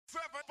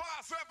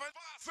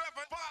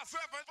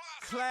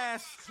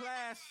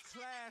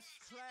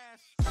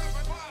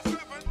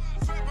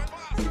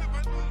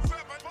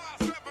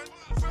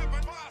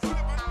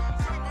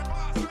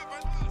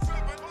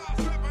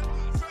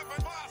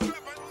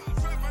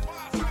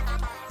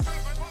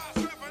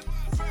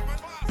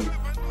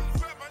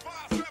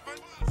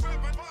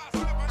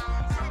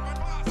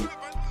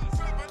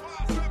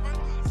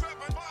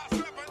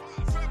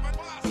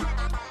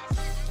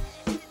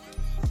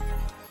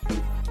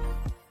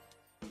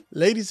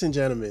Ladies and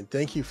gentlemen,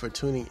 thank you for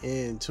tuning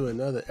in to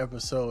another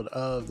episode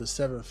of the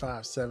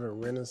 757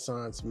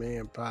 Renaissance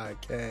Man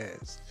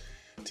Podcast.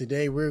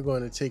 Today we're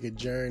going to take a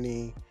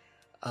journey.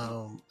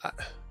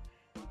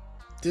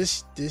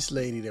 This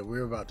lady that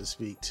we're about to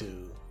speak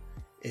to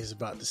is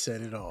about to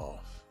set it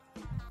off.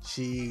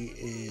 She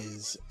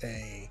is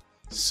a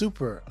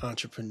super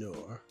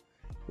entrepreneur.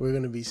 We're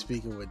going to be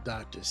speaking with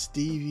Dr.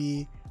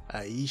 Stevie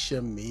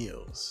Aisha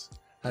Mills.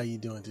 How you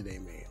doing today,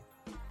 ma'am?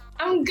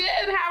 I'm good.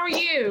 How are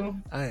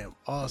you? I am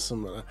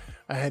awesome.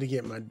 I had to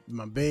get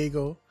my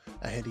bagel.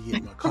 I had to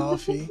get my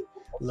coffee,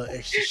 a little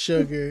extra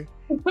sugar,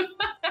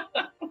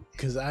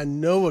 because I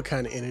know what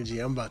kind of energy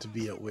I'm about to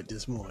be up with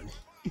this morning.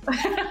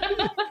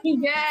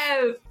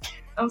 Yes.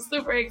 I'm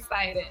super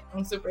excited.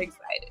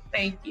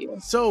 Thank you.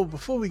 So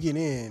before we get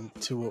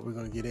into what we're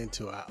going to get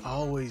into, I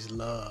always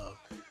love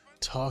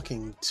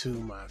talking to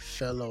my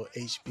fellow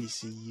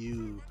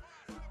HBCU.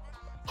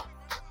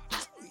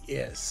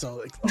 Yes,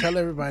 so tell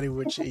everybody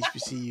which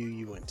HBCU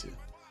you went to.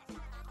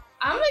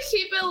 I'm gonna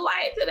keep it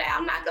light today.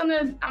 I'm not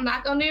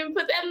gonna even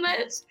put that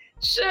much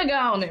sugar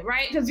on it,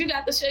 right? Because you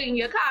got the sugar in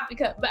your coffee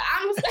cup. But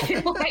I'm gonna say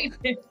it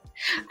like this.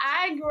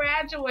 I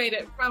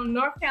graduated from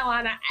North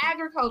Carolina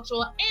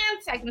Agricultural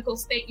and Technical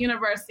State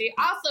University,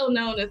 also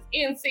known as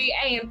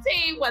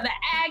NCA&T, where the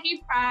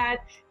Aggie pride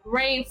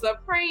reigns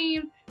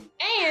supreme.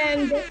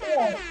 And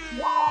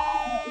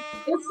wow,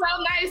 it's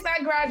so nice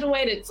I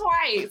graduated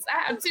twice.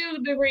 I have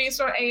 2 degrees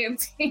from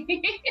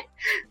A&T.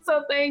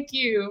 So thank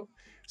you.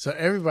 So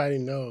everybody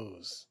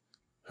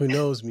who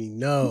knows me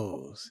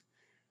knows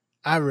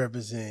I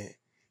represent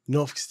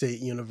Norfolk State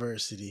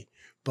University.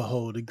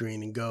 Behold the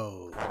green and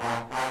gold.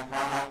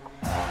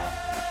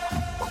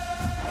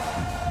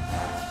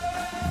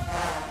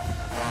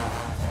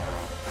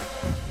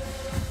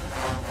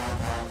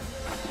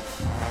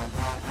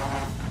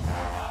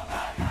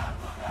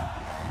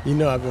 You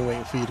know I've been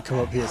waiting for you to come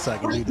up here so I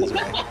can do this,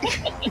 right?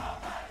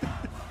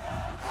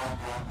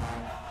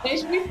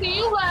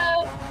 HBCU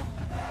love.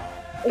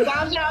 As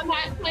long as y'all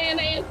not playing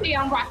A&T,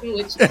 I'm rocking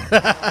with you.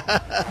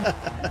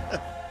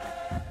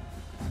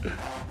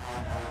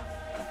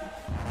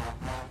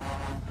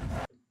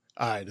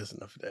 All right, that's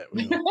enough of that.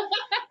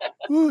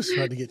 Ooh, it's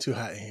hard to get too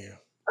hot in here.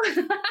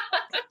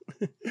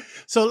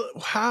 So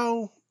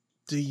how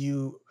do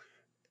you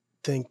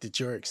think that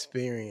your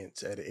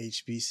experience at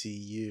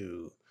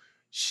HBCU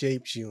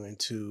shaped you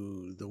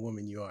into the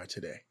woman you are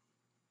today?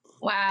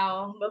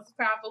 Wow, that's a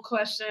powerful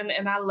question,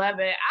 and I love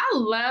it. I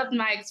loved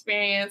my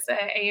experience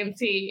at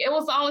A&T. It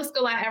was the only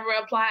school I ever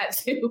applied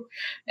to,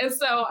 and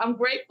so I'm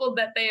grateful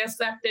that they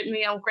accepted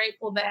me. I'm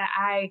grateful that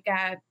I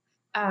got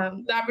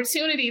the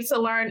opportunity to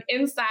learn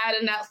inside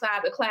and outside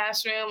the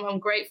classroom. I'm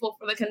grateful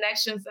for the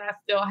connections that I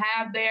still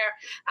have there.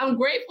 I'm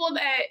grateful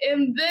that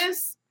in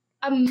this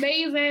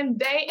amazing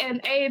day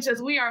and age,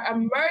 as we are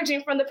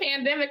emerging from the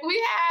pandemic,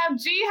 we have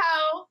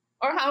GHO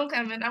or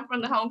homecoming. I'm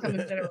from the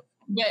homecoming generation,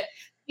 but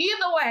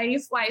either way you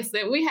slice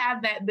it, we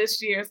have that this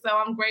year. So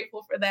I'm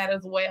grateful for that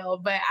as well.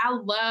 But I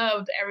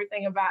loved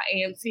everything about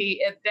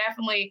A&T. It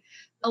definitely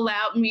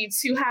allowed me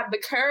to have the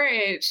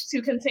courage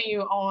to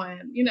continue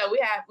on. You know,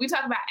 we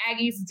talk about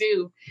Aggies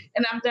do,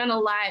 and I've done a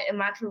lot in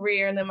my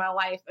career and in my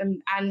life,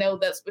 and I know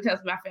that's because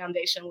my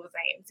foundation was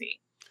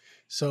A&T.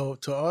 So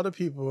to all the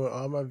people,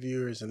 all my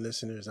viewers and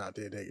listeners out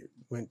there that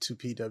went to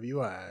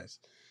PWIs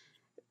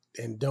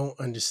and don't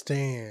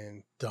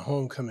understand the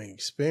homecoming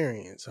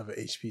experience of an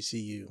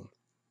HBCU,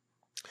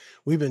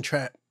 we've been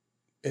trapped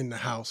in the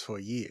house for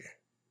a year.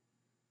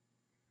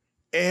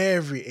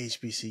 Every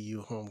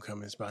HBCU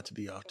homecoming is about to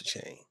be off the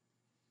chain.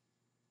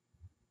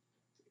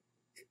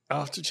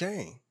 Off the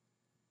chain.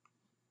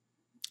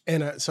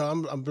 And so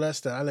I'm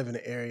blessed that I live in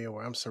an area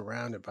where I'm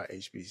surrounded by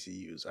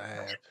HBCUs.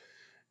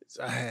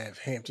 I have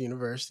Hampton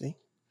University,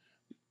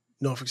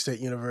 Norfolk State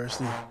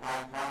University.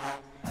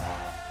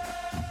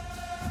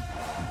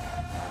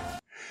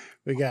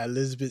 We got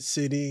Elizabeth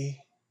City.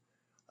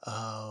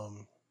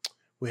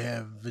 We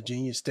have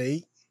Virginia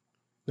State,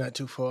 not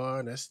too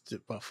far. That's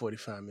about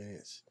 45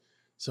 minutes.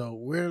 So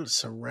we're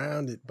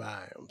surrounded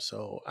by them.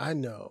 So I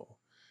know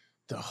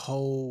the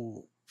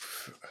whole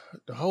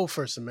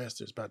first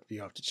semester is about to be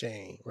off the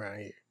chain right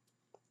here.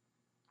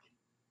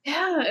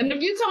 Yeah, and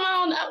if you come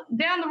on up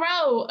down the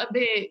road a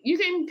bit, you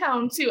can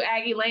come to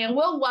Aggie Land.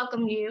 We'll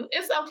welcome you.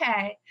 It's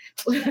okay.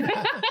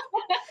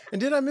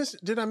 And did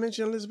I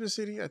mention Elizabeth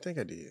City? I think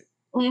I did.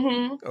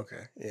 Mm-hmm.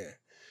 Okay, yeah.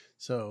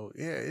 So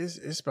yeah,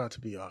 it's about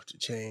to be off the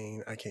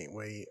chain. I can't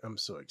wait. I'm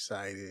so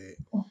excited.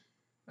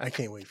 I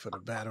can't wait for the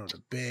Battle of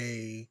the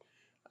Bay.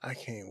 I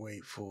can't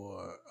wait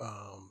for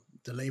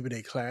the Labor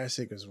Day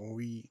Classic is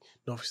when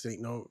Norfolk State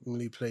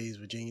normally plays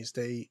Virginia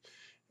State.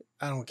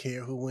 I don't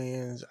care who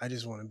wins. I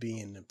just want to be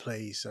in the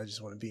place. I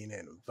just want to be in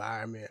that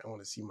environment. I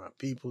want to see my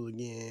people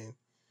again.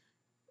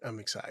 I'm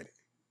excited.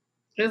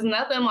 There's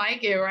nothing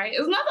like it, right?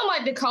 It's nothing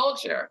like the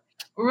culture,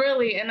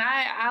 really. And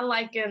I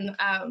liken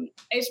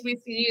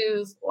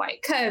HBCUs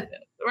like cousins,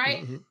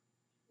 right? Mm-hmm.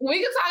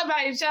 We can talk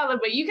about each other,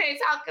 but you can't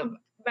talk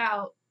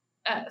about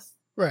us.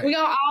 Right.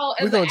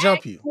 We're gonna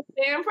jump you.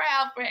 Stand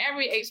proud for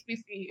every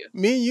HBCU.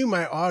 Me and you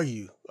might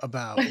argue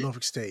about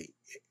Norfolk State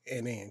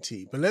and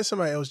A&T, but let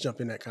somebody else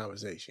jump in that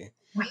conversation.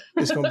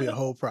 It's gonna be a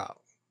whole problem.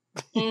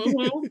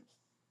 Mm-hmm.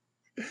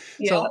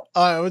 Yeah. So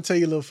I'm gonna tell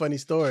you a little funny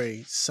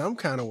story. Some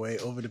kind of way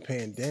over the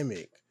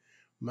pandemic,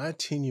 my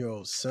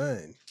 10-year-old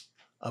son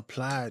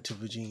applied to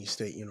Virginia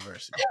State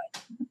University.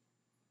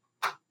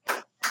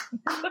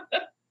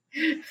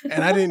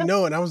 And I didn't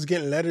know it. I was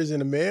getting letters in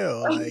the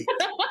mail like,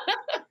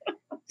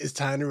 it's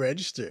time to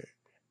register.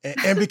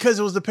 And because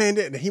it was the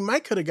pandemic, he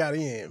might could have got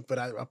in, but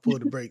I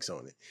pulled the brakes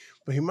on it.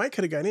 But he might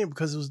could have got in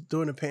because it was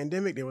during the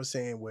pandemic. They were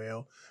saying,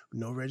 well,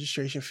 no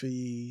registration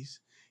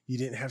fees. You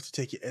didn't have to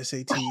take your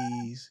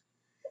SATs.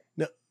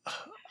 No,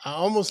 I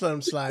almost let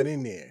him slide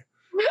in there.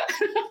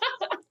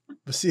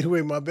 But see the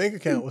way my bank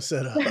account was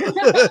set up.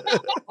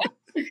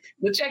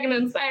 The checking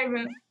and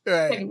saving.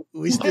 Right.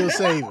 We still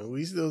saving.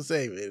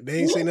 They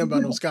ain't saying nothing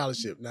about no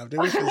scholarship. Now, if they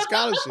went for the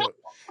scholarship,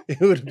 it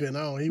would have been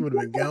on. He would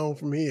have been gone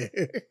from here.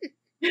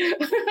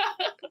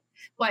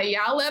 Like,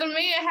 y'all let him in.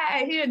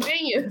 Hey, he a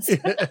genius.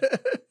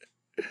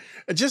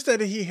 Just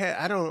that he had,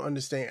 I don't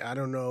understand. I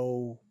don't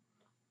know.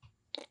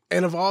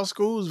 And of all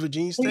schools,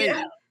 Virginia State.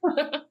 Yeah.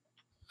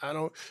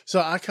 So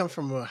I come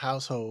from a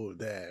household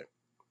that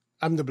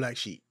I'm the black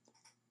sheep.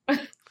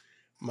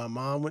 My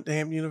mom went to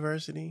Hampton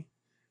University.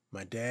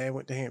 My dad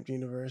went to Hampton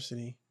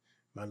University.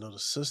 My little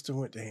sister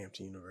went to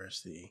Hampton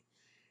University.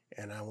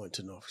 And I went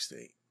to Norfolk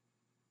State,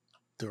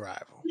 the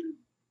rival.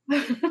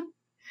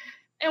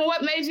 And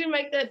what made you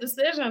make that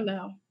decision,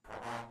 though?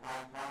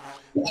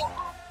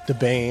 The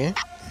band.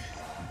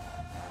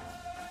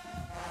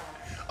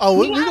 Oh,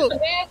 we're going to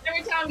dance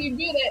every time you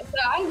do that. So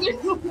I'm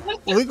just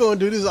we're going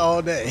to do this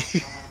all day.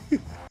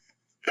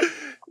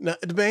 No,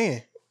 the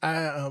band.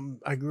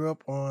 I grew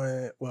up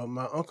on, well,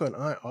 my uncle and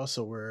aunt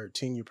also were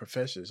tenure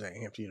professors at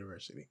Hampton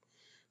University.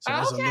 So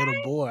as a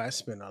little boy, I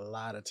spent a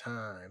lot of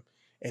time.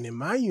 And in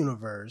my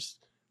universe,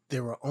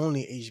 there were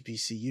only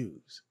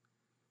HBCUs.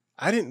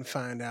 I didn't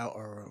find out,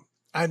 or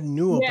I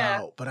knew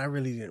about, but I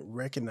really didn't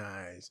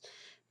recognize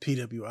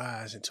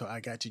PWIs until I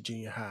got to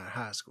junior high and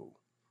high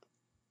school.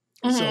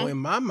 Mm-hmm. So in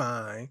my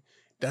mind,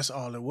 that's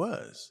all it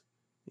was.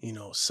 You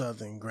know,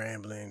 Southern,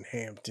 Grambling,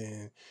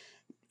 Hampton,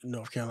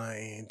 North Carolina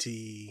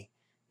A&T,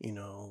 you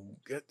know,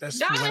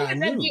 that's what I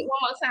knew. Hit that beat one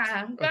more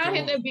time. Go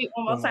hit that beat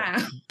one more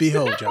time.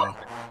 Behold, y'all.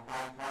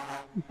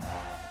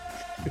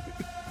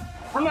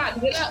 I'm about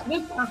to get up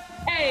this time.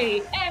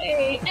 Hey,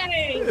 hey,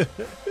 hey.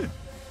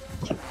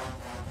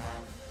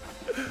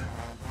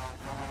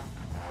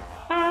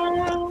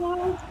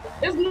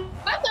 There's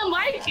nothing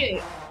like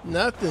it.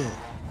 Nothing.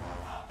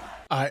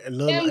 All right, a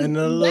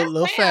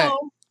little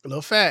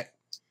fact.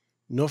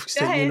 Norfolk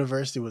State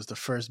University was the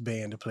first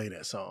band to play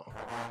that song.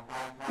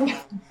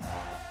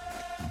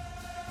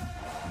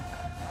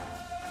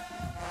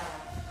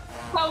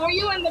 So were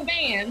you in the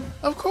band?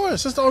 Of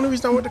course. That's the only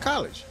reason I went to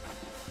college.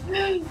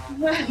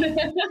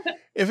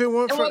 If it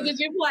weren't for... what did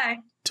you play?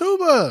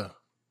 Tuba.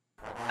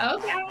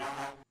 Okay.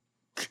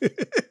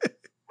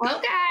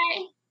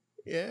 Okay.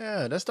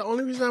 Yeah, that's the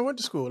only reason I went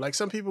to school. Like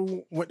some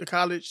people went to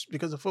college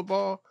because of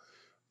football.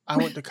 I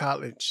went to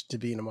college to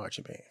be in a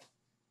marching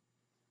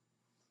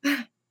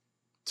band.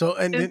 So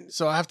I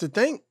have to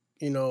thank,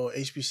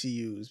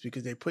 HBCUs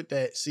because they put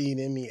that seed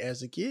in me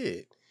as a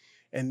kid.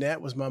 And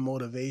that was my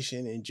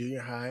motivation in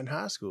junior high and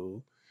high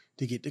school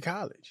to get to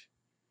college.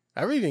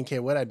 I really didn't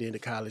care what I did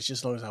in college,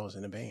 just as long as I was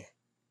in a band.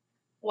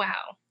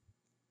 Wow.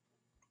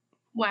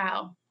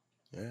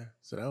 Yeah,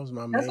 so that was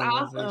my main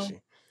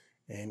motivation.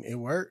 And it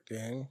worked,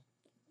 and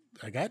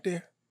I got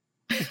there.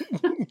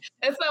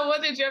 And so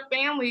what did your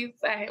family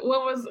say?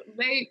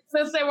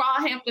 Since they were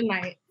all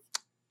Hamptonites?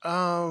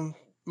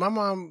 My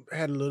mom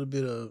had a little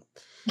bit of...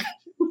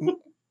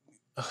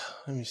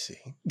 let me see.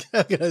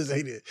 How can I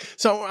say this?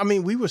 So, I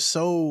mean, we were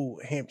so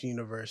Hampton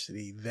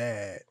University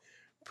that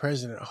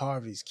President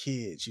Harvey's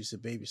kids used to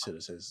babysit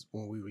us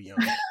when we were young.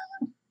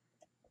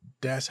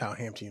 That's how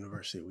Hampton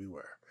University we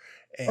were.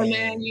 And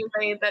then you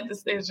made that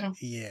decision.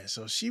 Yeah,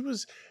 so it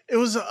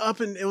was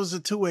a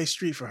two-way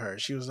street for her.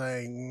 She was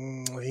like,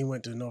 he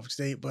went to Norfolk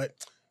State, but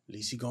at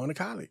least he going to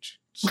college.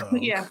 So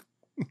yeah.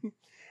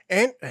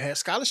 And had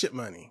scholarship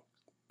money.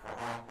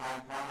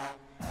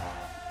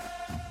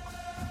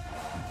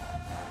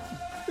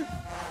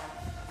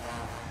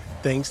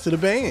 Thanks to the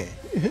band.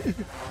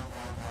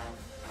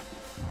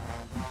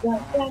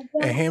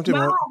 And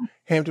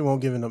Hampton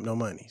won't give up no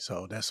money,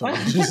 so that's what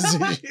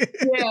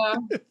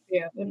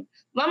Yeah.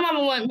 My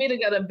mama wanted me to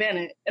go to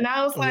Bennett, and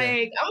I was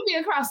like, I'm gonna be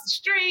across the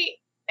street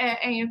at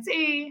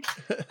A&T.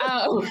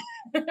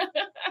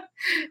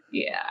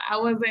 Yeah, I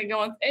wasn't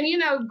going.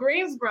 And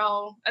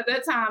Greensboro at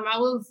that time, I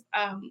was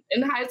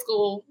in high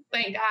school.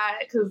 Thank God,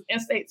 because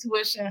in-state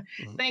tuition.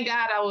 Mhm. Thank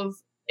God I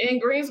was in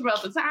Greensboro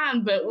at the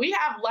time. But we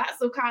have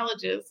lots of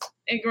colleges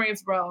in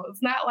Greensboro.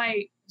 It's not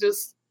like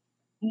just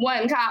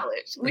one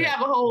college. We Right.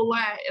 have a whole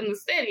lot in the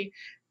city.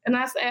 And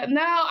I said,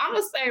 no, I'm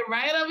gonna stay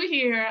right over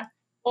here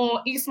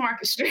on East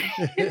Market Street.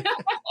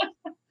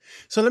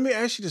 So let me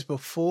ask you this: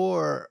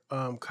 before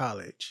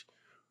college,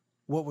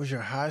 what was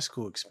your high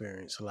school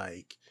experience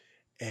like?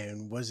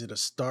 And was it a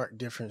stark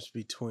difference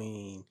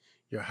between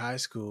your high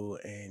school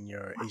and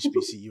your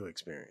HBCU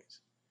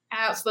experience?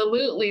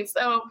 Absolutely.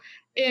 So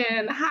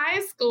in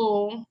high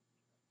school,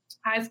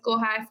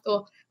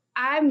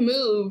 I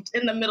moved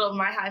in the middle of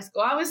my high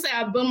school. I always say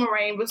I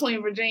boomerang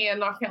between Virginia and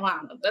North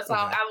Carolina. That's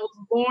all. Okay. I was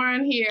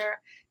born here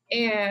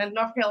in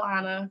North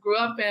Carolina, grew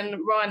up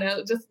in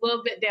Roanoke, just a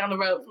little bit down the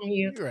road from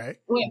you. Right.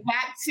 Went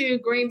back to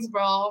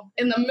Greensboro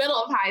in the middle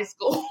of high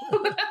school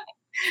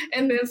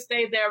and then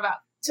stayed there about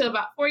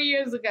 4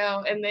 years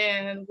ago, and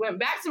then went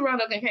back to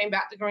Roanoke and came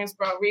back to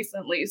Greensboro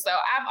recently. So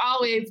I've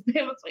always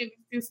been between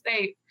these two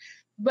states.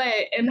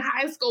 But in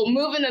high school,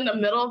 moving in the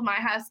middle of my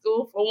high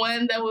school, for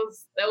one, that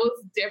was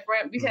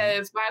different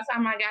because by the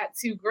time I got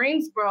to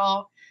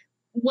Greensboro,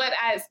 what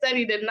I had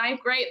studied in ninth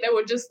grade, they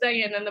were just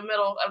studying in the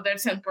middle of their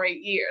 10th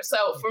grade year.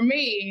 So for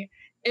me,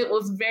 it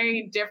was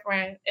very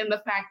different in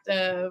the fact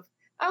of,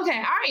 okay,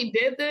 I already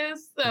did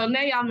this, so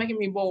now y'all making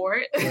me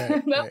bored. Right,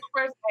 That's right. the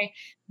first thing.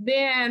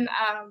 Then,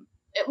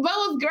 but it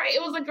was great.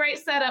 It was a great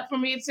setup for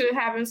me to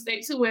have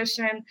in-state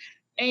tuition,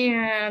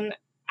 and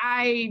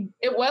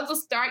it was a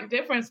stark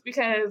difference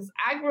because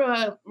I grew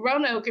up,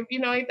 Roanoke, if you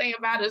know anything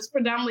about it, it's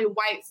predominantly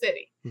white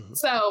city. Mhm.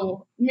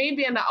 So me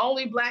being the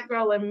only Black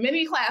girl in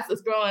many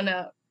classes growing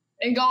up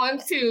and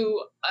going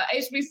to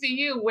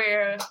HBCU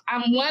where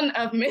I'm one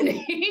of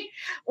many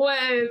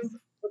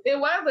it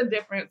was a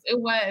difference. It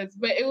was,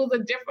 but it was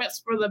a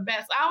difference for the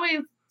best. I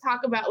always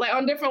talk about like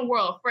on Different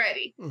World,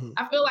 Freddie. Mhm.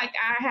 I feel like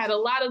I had a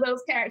lot of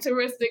those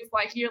characteristics.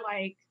 Like you're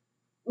like,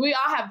 we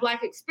all have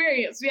Black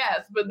experience,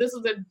 yes, but this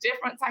is a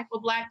different type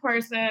of Black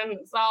person.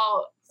 It's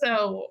all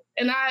so,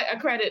 and I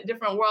accredit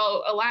Different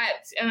World a lot,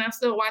 and I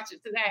still watch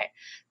it today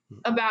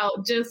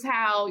about just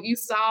how you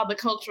saw the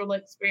cultural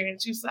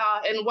experience you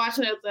saw, and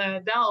watching it as an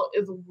adult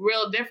is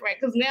real different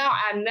because now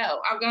I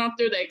know I've gone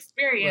through the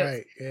experience,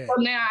 Right. Yeah. so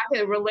now I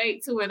can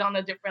relate to it on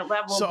a different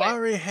level. So but I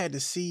already had the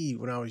seed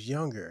when I was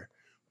younger,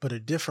 but A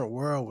Different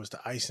World was the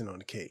icing on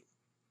the cake.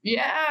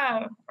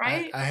 yeah,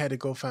 right. I had to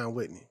go find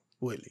Whitley.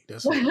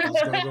 That's all. I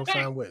was gonna go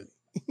find Whitley.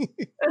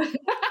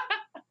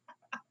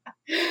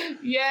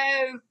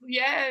 Yes.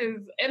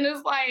 And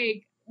it's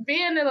like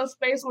being in a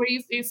space where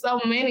you see so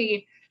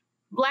many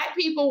Black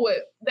people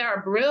that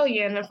are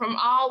brilliant and from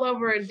all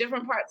over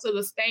different parts of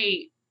the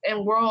state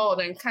and world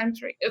and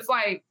country. It's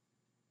like,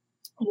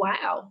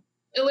 wow.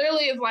 It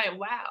literally is like,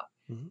 wow.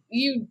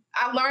 Mhm.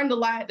 I learned a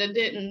lot that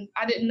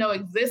I didn't know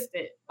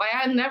existed. Like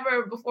I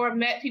never before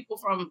met people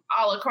from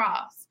all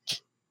across.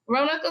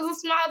 Roanoke is a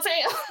small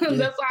town. Yeah.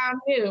 That's why I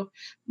knew.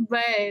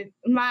 But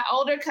my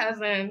older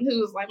cousin,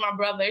 who's like my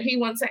brother, he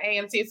went to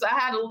A&T. So I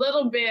had a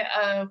little bit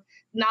of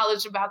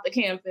knowledge about the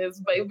campus.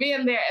 But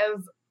being there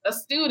as a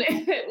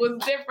student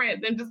was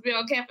different than just being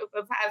on campus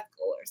as a high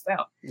schooler.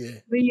 So, Yeah.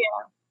 but yeah.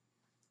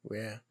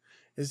 Yeah.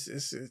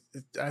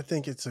 I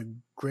think it's a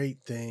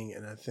great thing,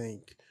 and I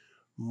think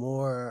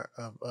more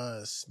of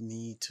us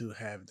need to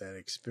have that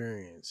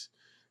experience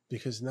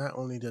because not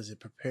only does it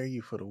prepare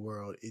you for the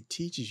world, it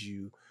teaches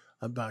you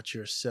about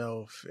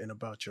yourself and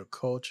about your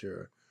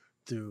culture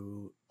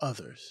through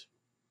others.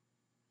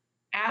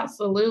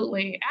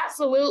 Absolutely.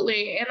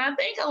 And I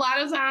think a lot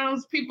of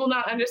times people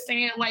don't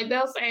understand, like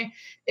they'll say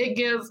it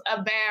gives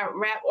a bad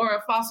rap or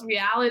a false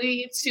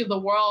reality to the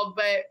world.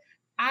 But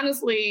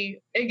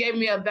honestly, it gave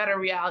me a better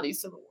reality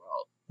to the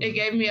world. It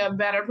gave me a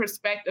better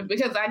perspective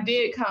because I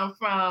did come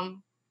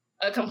from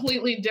a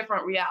completely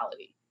different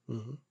reality.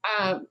 Mm-hmm.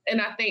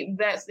 And I think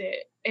that's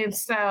it. And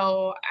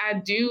so I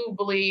do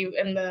believe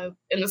in the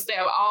state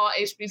of all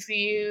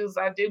HBCUs.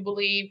 I do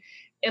believe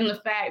in the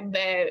fact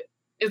that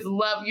it's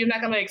love. You're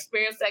not going to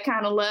experience that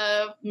kind of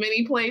love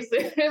many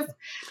places.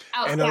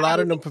 And a lot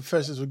of them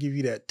professors will give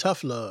you that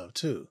tough love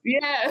too.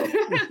 Yeah.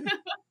 Because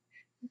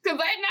they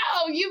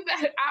know you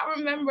better. I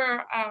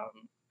remember,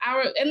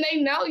 and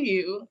they know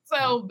you.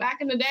 So back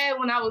in the day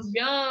when I was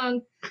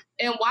young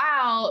and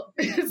wild,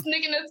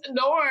 sneaking into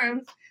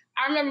dorms,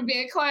 I remember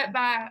being caught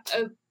by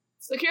a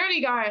security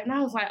guard, and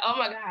I was like, "Oh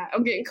my God,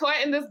 I'm getting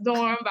caught in this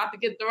dorm, about to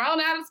get thrown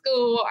out of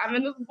school. I'm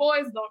in this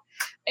boys' dorm,"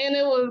 and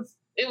it was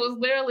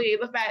literally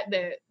the fact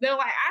that they're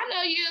like, "I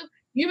know you.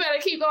 You better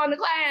keep going to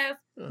class."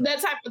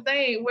 That type of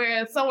thing.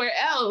 Whereas somewhere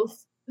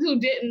else, who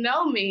didn't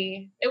know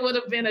me, it would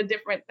have been a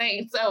different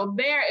thing. So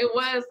there it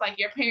was like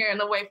your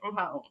parent away from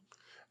home.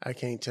 I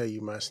can't tell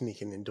you my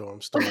sneaking in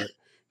dorm story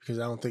because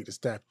I don't think the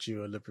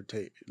statute of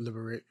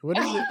what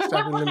is it?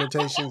 Statute of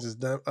limitations is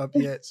done up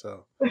yet.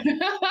 So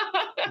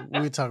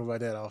we'll talk about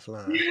that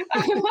offline.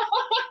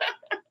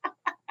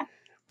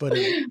 But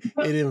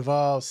it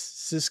involves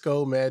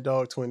Cisco, Mad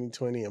Dog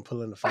 2020, and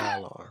pulling the fire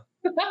alarm.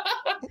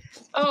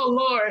 Oh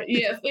Lord,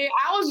 yes. Yeah,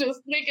 I was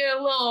just thinking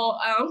a little.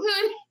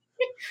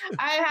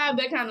 I have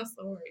that kind of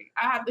story.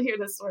 I have to hear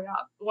this story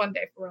out one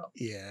day for real.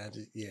 Yeah,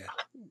 yeah.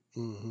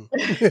 Mm-hmm.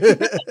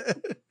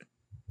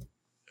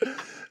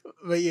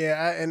 But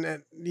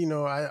yeah,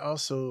 I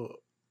also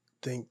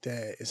think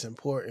that it's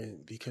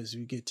important because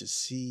we get to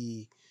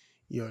see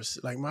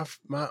like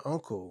my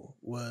uncle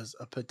was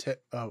I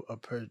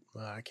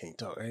can't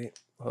talk.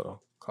 Hold on,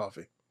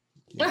 coffee.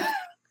 Yeah.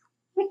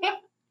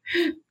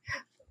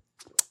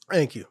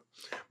 Thank you.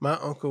 My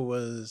uncle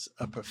was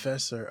a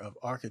professor of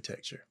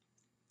architecture.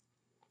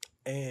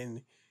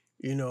 And,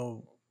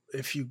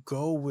 if you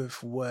go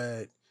with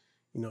what,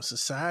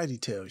 society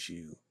tells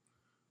you,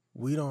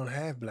 we don't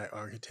have Black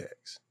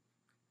architects.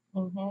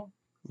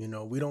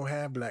 Mm-hmm. We don't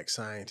have Black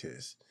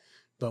scientists.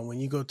 But when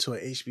you go to a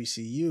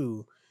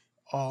HBCU,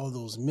 all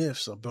those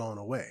myths are blown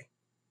away.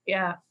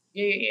 Yeah.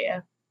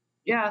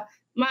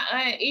 My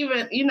aunt,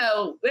 even,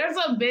 there's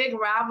a big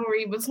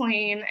rivalry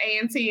between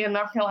A&T and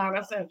North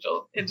Carolina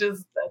Central. It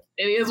is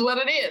what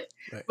it is.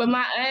 Right. But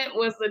my aunt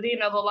was the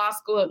dean of the law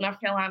school at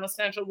North Carolina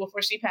Central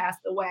before she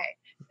passed away.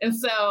 And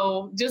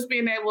so just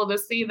being able to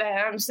see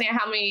that, understand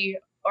how many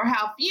or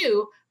how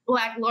few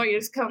Black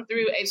lawyers come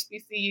through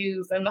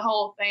HBCUs and the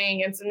whole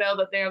thing, and to know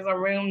that there's a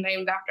room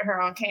named after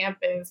her on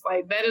campus,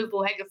 like that is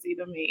legacy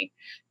to me.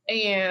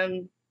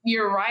 And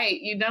you're right.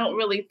 You don't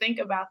really think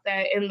about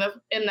that in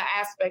the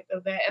aspect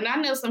of that. And I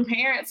know some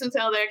parents who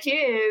tell their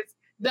kids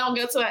don't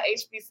go to an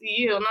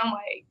HBCU. And I'm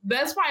like,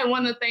 that's probably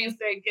one of the things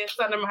that gets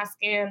under my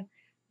skin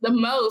the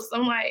most.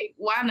 I'm like,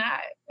 why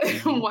not?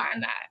 Why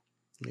not?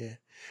 Yeah.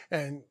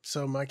 And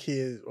so my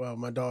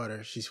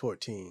daughter, she's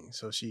 14.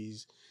 So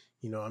she's,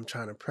 I'm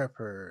trying to prep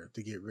her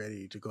to get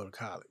ready to go to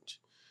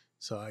college.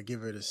 So I give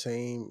her the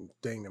same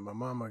thing that my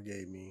mama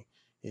gave me.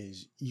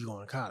 Is you going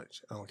to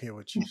college. I don't care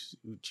what you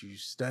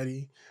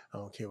study. I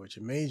don't care what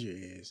your major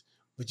is,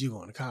 but you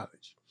going to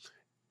college.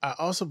 I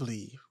also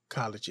believe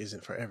college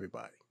isn't for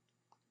everybody,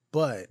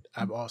 but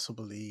I also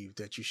believe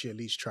that you should at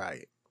least try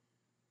it.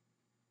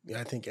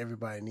 I think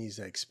everybody needs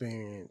that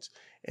experience.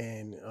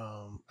 And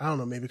I don't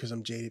know, maybe because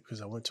I'm jaded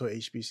because I went to a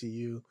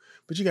HBCU,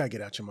 but you got to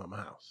get out your mama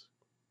house.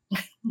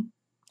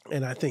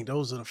 And I think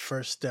those are the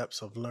first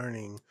steps of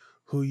learning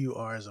who you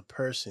are as a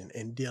person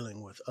and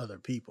dealing with other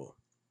people.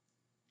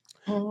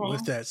 Mm-hmm.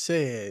 With that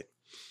said,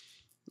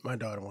 my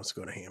daughter wants to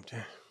go to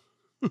Hampton.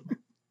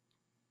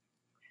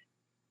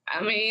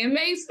 I mean, it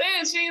makes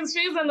sense. She's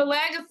in the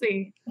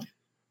legacy.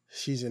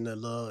 She's in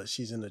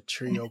the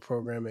trio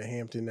program at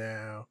Hampton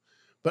now.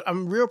 But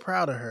I'm real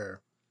proud of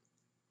her,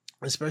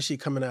 especially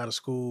coming out of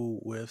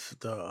school with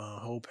the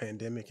whole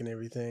pandemic and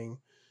everything.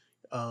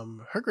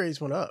 Her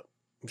grades went up.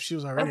 She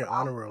was already an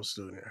honor roll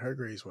student. Her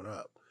grades went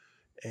up.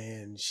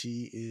 And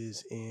she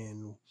is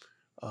in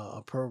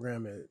a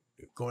program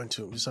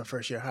this is her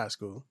first year of high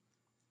school.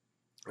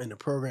 And the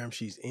program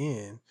she's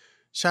in,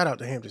 shout out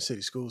to Hampton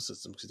City School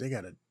System because they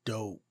got a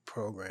dope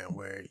program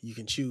where you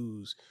can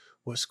choose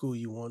what school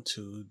you want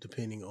to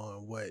depending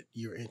on what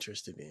you're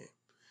interested in.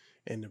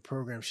 And the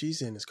program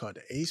she's in is called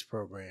the ACE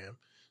program.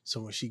 So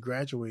when she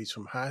graduates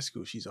from high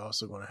school, she's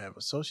also going to have an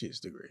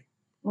associate's degree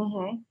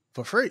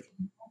for free.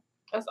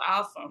 That's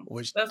awesome.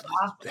 That's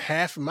awesome.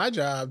 Half of my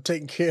job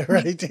taken care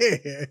right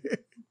there.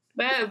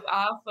 That is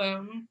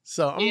awesome.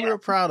 So I'm real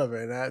proud of her.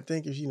 And I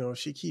think if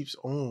she keeps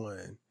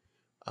on,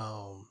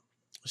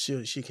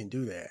 she can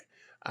do that.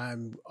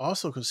 I'm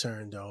also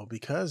concerned though,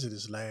 because of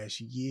this last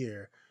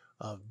year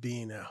of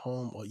being at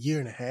home, or year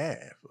and a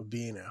half of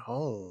being at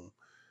home,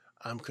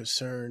 I'm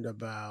concerned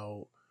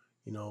about,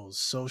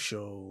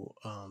 social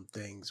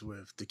things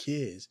with the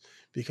kids,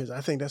 because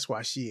I think that's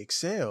why she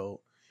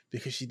excelled,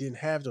 because she didn't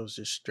have those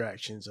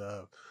distractions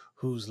of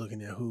who's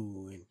looking at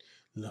who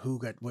and who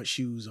got what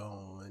shoes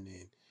on,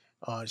 and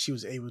she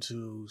was able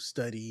to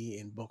study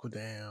and buckle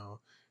down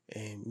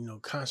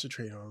and,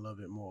 concentrate on a little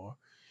bit more,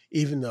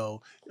 even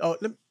though,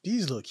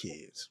 these little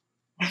kids,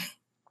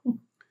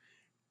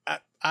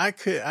 I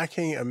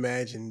can't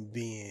imagine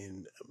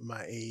being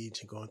my age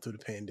and going through the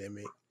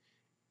pandemic.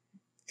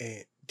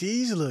 And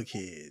these little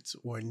kids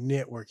were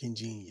networking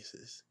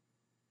geniuses.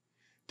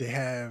 They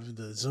have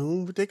the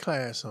Zoom with their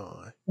class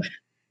on.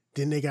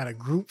 Then they got a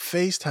group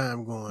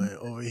FaceTime going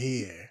over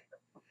here.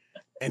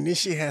 And then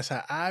she has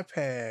her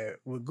iPad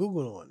with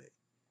Google on it.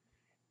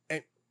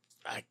 And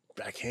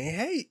I can't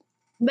hate.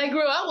 They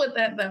grew up with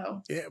that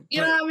though. Yeah.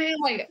 You know what I mean?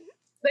 Like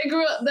they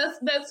grew up,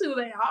 that's who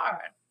they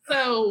are.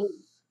 So,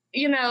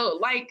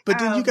 But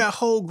then you got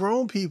whole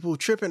grown people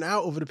tripping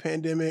out over the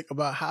pandemic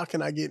about how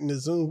can I get into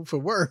Zoom for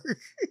work?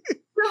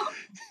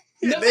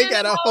 They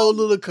got a whole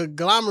little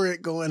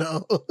conglomerate going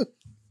on.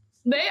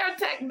 They are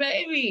tech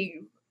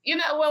babies.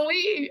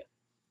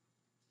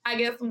 I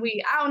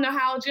don't know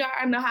how old you are,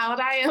 I know how old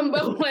I am,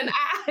 but when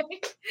I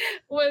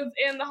was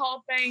in the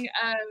whole thing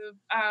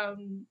of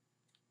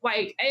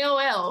like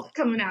AOL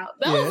coming out,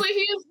 that was a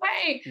huge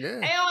thing.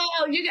 Yeah.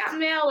 AOL, you got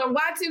mail, or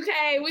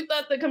Y2K, we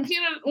thought the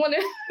computer, when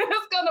it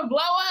was going to blow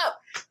up,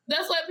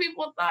 That's what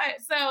people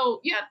thought.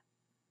 So yeah,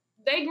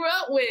 they grew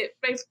up with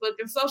Facebook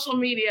and social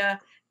media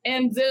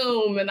and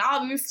Zoom and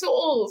all these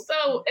tools.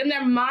 So, and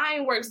their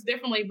mind works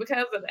differently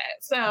because of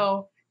that.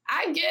 So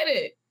I get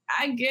it.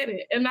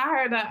 And I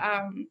heard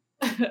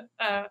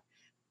a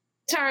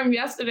term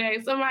yesterday.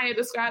 Somebody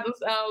described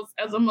themselves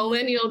as a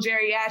millennial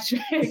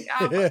geriatric.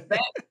 I was like,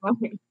 that's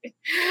funny.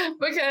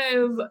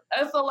 Because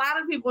it's a lot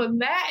of people in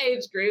that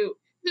age group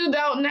who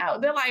don't know.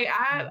 They're like,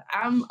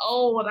 I'm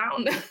old. I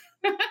don't know.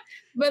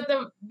 But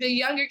the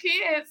younger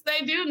kids,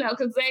 they do know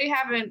because they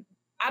haven't.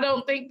 I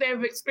don't think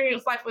they've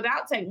experienced life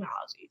without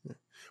technology.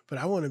 But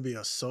I want to be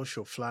a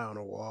social fly on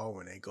the wall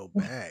when they go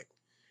back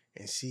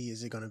and see,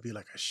 is it going to be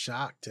like a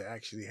shock to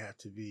actually have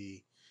to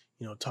be,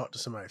 talk to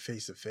somebody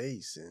face to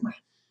face? And,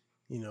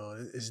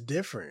 it's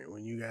different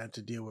when you got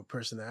to deal with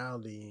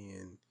personality.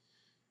 And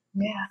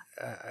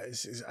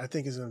I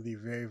think it's going to be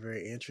very,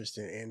 very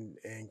interesting.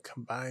 And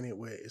combine it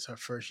with, it's her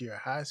first year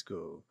of high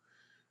school.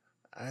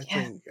 I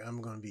think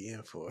I'm going to be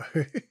in for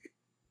it.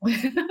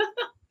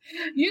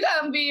 You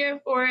gotta be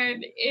in for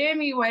it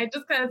anyway,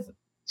 just because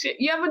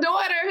you have a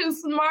daughter who's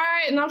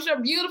smart and I'm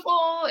sure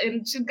beautiful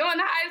and she's going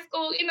to high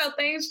school,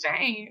 things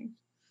change.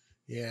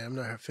 Yeah, I'm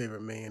not her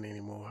favorite man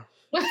anymore.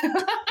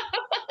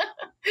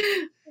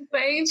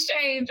 Things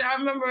change. I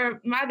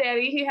remember my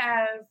daddy, he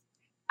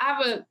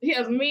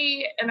has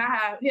me and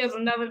he has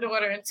another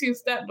daughter and 2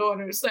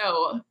 stepdaughters.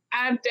 So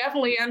I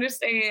definitely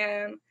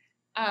understand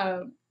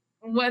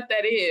what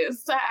that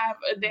is to have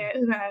a dad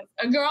who has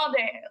a girl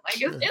dad.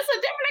 Like it's a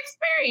different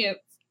experience.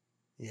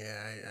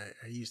 Yeah,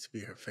 I used to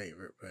be her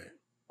favorite, but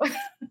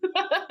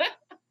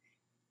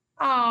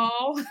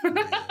oh,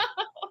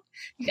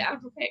 you gotta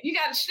prepare. You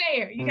gotta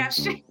share.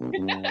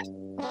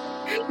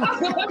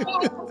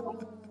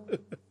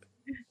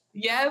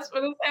 Yes,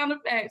 for the sound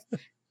effects.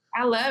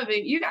 I love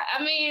it.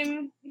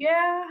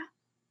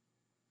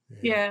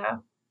 Yeah.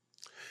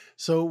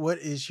 So, what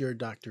is your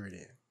doctorate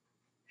in?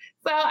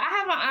 So I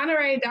have an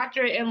honorary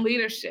doctorate in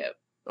leadership.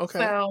 Okay.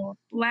 So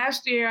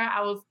last year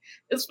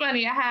it's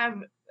funny,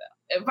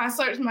 if I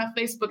search my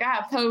Facebook, I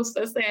have posts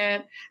that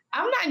said,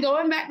 I'm not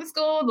going back to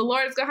school. The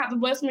Lord's going to have to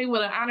bless me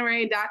with an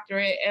honorary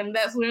doctorate. And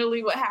that's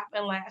literally what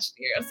happened last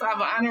year. So I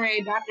have an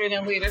honorary doctorate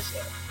in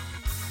leadership.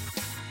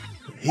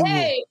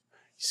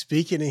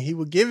 Speaking and he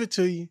will give it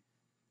to you.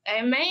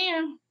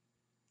 Amen.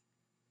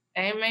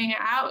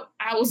 I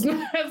was,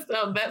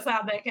 so that's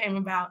how that came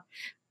about.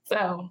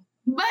 So,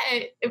 but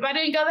if I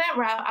didn't go that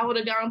route, I would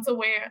have gone to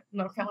where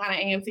North Carolina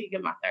A&T to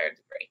get my 3rd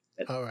degree.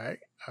 All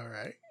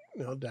right.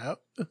 No doubt.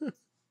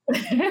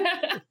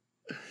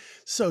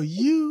 So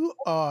you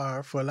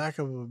are, for lack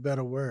of a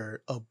better word,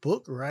 a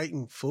book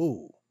writing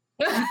fool.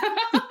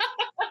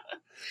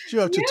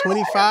 You're up to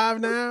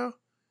 25 now?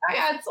 I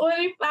got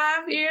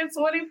 25 here,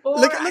 24.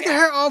 Look at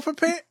her all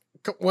prepared.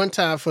 One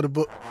time for the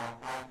book.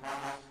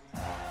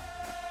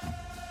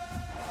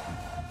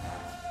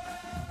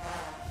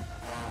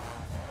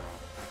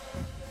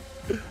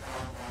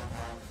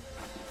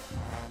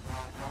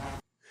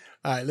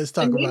 All right, let's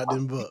talk about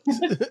them books.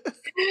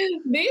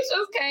 These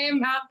just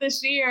came out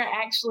this year,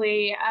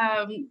 actually.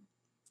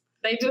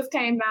 They just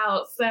came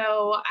out. So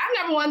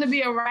I never wanted to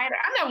be a writer.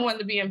 I never wanted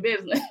to be in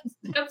business.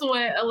 That's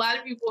what a lot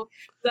of people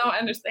don't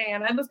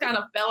understand. I just kind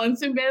of fell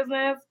into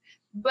business.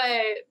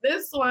 But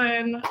this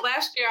one,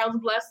 last year, I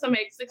was blessed to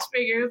make 6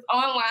 figures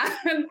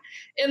online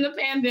in the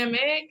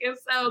pandemic. And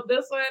so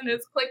this one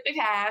is Click to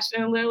Cash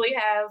and literally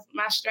has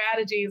my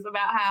strategies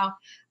about how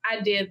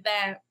I did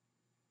that.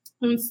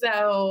 And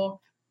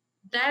so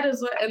that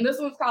is and this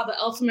one's called The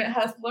Ultimate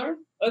Hustler.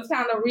 It's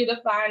kind of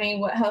redefining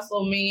what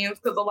hustle means,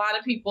 because a lot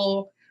of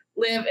people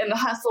live in the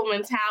hustle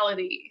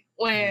mentality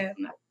when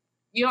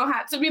you don't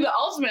have to be the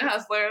ultimate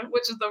hustler,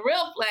 which is the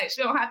real flex.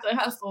 You don't have to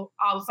hustle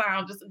all the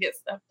time just to get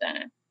stuff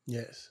done.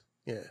 Yes.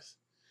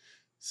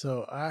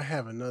 So I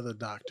have another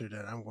doctor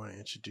that I'm going to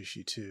introduce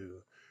you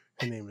to.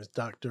 Her name is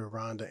Dr.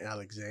 Rhonda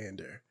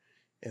Alexander.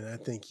 And I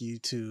think you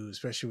two,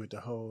 especially with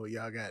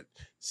y'all got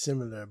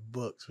similar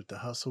books with the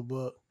hustle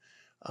book.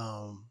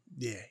 I'm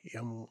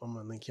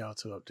gonna link y'all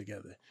two up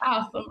together.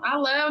 Awesome. I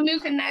love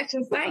new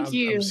connections. Thank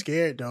you. I'm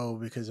scared though,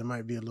 because there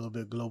might be a little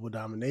bit of global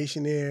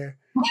domination there.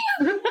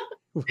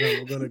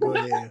 We're gonna go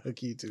ahead and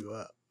hook you two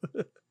up.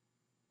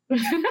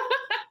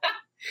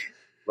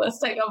 Let's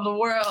take over the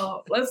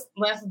world. Let's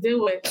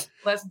do it.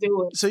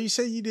 So you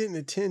say you didn't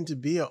intend to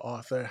be an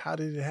author. How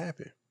did it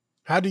happen?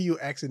 How do you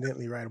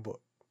accidentally write a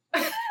book?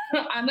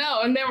 I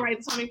know, and then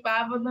write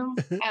 25 of them.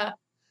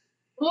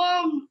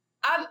 Well,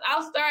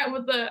 I'll start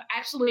with I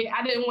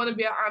didn't want to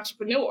be an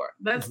entrepreneur.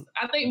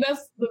 I think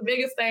that's the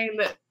biggest thing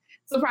that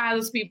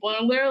surprises people.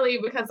 And literally,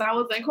 because I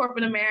was in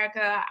corporate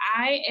America,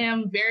 I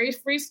am very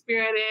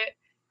free-spirited.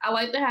 I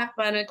like to have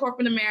fun. And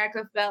corporate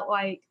America felt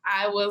like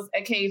I was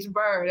a caged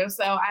bird. And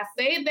so I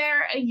stayed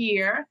there a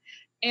year.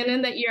 And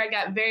in that year, I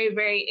got very,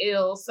 very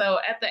ill. So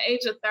at the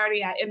age of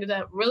 30, I ended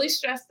up really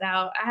stressed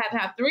out. I had to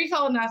have 3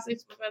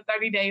 colonoscopies within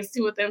 30 days,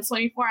 2 within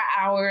 24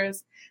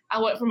 hours. I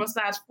went from a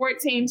size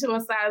 14 to a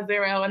size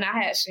 0, and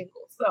I had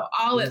shingles. So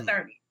all at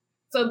 30.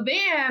 So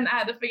then I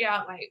had to figure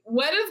out like,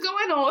 what is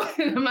going on?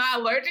 Am I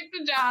allergic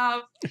to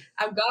jobs?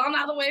 I've gone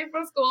all the way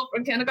from school,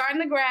 from kindergarten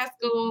to grad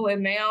school,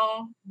 and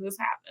now this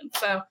happened.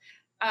 So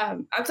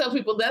I tell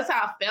people that's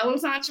how I fell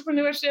into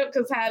entrepreneurship,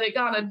 because had it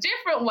gone a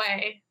different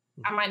way,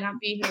 I might not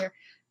be here.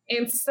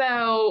 And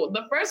so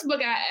the first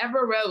book I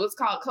ever wrote was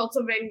called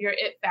Cultivating Your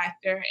It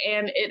Factor.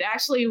 And it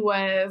actually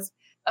was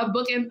a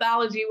book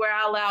anthology where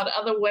I allowed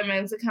other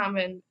women to come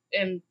and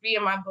be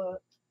in my book.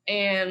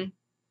 And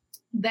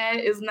that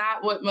is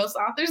not what most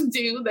authors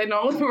do. They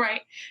normally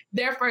write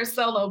their first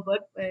solo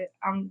book, but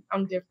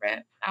I'm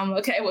different. I'm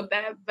okay with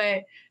that.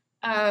 But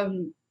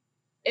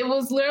it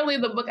was literally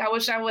the book I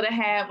wish I would have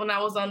had when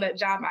I was on that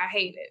job I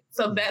hated.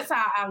 So that's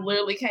how I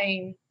literally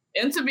came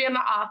into being an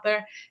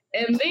author.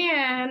 And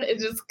then it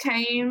just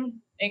came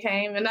and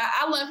came. And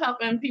I love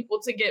helping people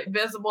to get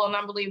visible. And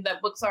I believe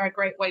that books are a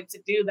great way to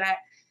do that.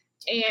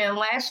 And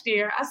last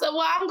year I said,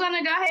 well, I'm going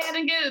to go ahead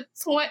and get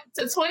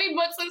to 20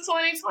 books in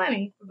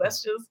 2020.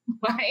 That's just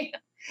right.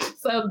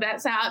 So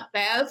that's how I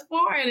fast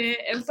forwarded.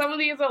 And some of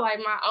these are like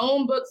my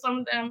own books. Some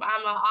of them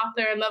I'm an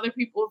author in other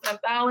people's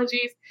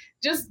anthologies,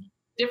 just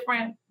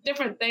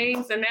different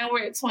things. And now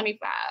we're at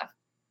 25.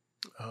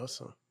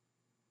 Awesome.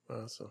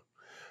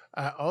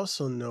 I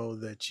also know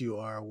that you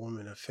are a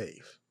woman of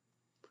faith.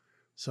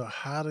 So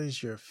how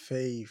does your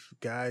faith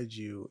guide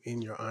you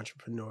in your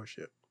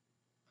entrepreneurship?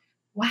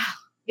 Wow.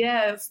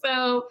 Yeah.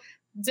 So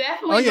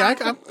definitely. Oh yeah,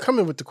 I'm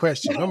coming with the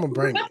question. I'm gonna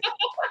bring it.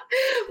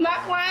 My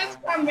clients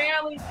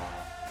primarily.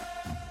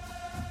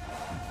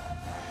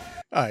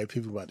 All right,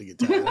 people about to get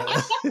tired.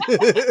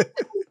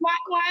 My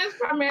clients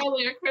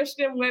primarily are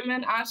Christian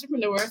women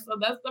entrepreneurs, so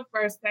that's the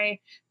first thing.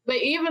 But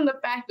even the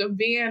fact of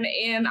being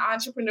in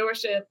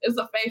entrepreneurship is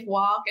a faith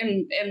walk,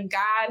 and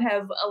God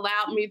has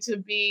allowed me to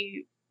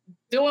be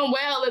doing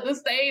well at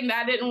this thing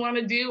that I didn't want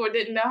to do or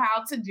didn't know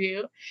how to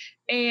do.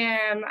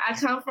 And I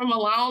come from a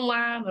long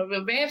line of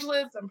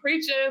evangelists and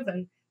preachers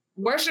and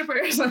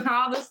worshipers and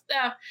all this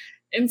stuff.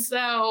 And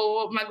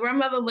so my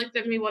grandmother looked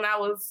at me when I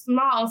was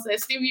small and said,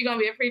 Stevie, you're going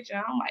to be a preacher.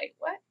 I'm like,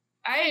 what?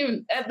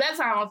 At that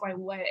time, I was like,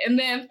 what? And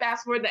then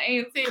fast forward to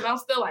A&T, and I'm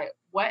still like,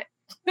 what?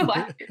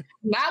 Like,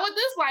 not with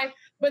this life.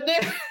 But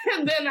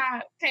then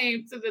I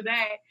came to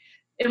today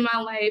in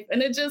my life,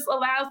 and it just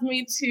allows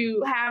me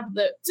to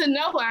to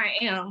know who I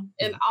am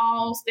in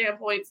all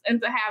standpoints, and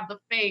to have the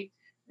faith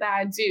that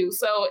I do.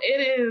 So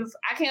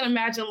I can't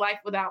imagine life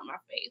without my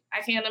faith.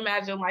 I can't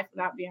imagine life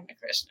without being a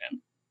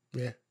Christian.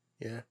 Yeah.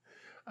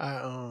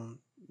 And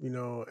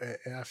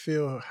I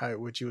feel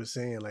what you were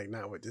saying, like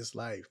not with this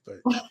life, but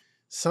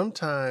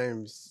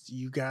sometimes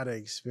you gotta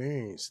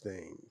experience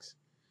things.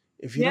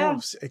 If you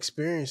don't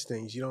experience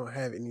things, you don't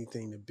have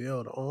anything to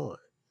build on.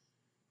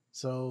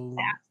 So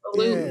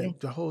absolutely. Yeah,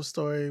 the whole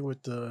story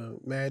with the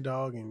Mad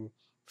Dog and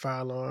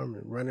fire alarm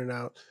and running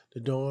out the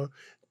door,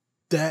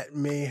 that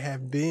may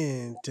have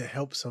been to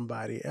help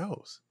somebody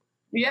else.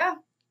 Yeah.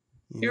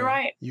 You're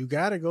right. You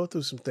got to go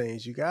through some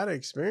things. You got to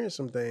experience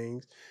some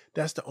things.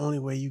 That's the only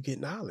way you get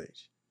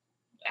knowledge.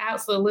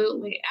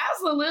 Absolutely.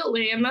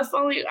 And that's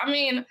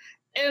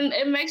and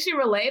it makes you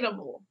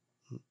relatable,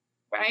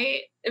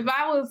 right? If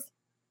I was,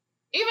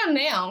 even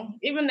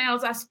now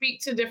as I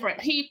speak to different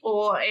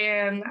people,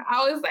 and I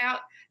always say,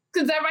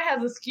 because everybody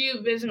has a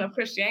skewed vision of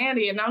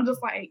Christianity, and I'm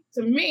just like,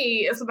 to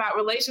me, it's about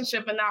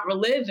relationship and not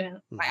religion.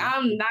 Mm-hmm. Like,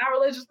 I'm not a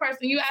religious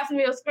person. You ask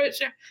me a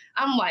scripture,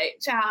 I'm like,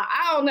 child,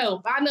 I don't know,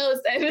 but I know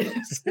it's that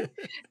is.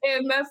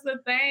 And that's the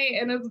thing.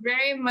 And it's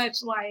very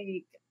much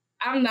like,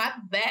 I'm not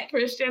that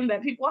Christian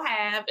that people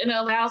have, and it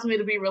allows me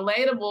to be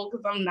relatable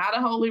because I'm not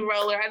a holy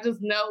roller. I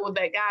just know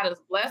that God has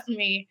blessed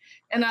me,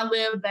 and I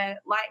live that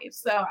life.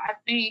 So I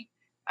think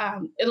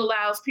it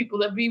allows people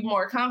to be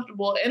more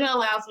comfortable, and it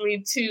allows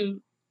me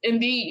to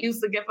indeed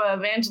use the gift of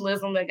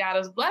evangelism that God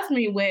has blessed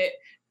me with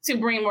to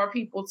bring more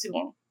people to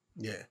him.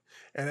 Yeah.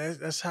 And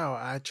that's how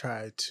I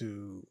try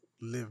to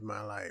live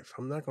my life.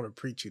 I'm not going to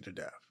preach you to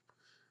death,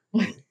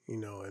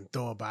 and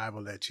throw a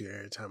Bible at you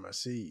every time I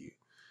see you,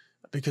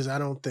 because I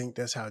don't think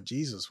that's how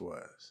Jesus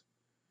was.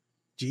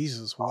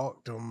 Jesus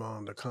walked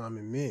among the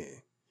common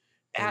men.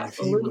 And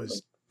Absolutely. If he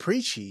was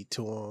preachy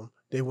to them,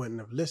 they wouldn't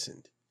have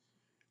listened.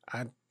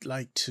 I'd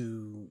like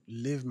to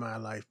live my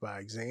life by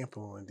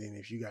example, and then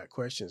if you got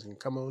questions, can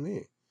come on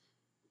in.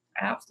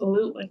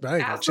 Absolutely. But I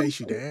ain't gonna chase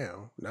you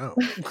down. No.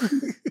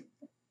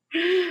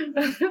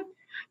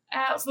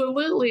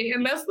 Absolutely.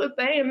 And that's the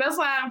thing. And that's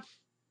why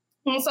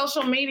on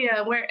social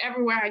media,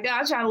 everywhere I go,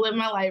 I try to live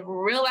my life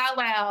real out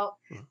loud,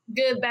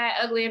 good, bad,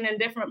 ugly, and in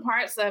different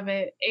parts of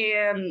it.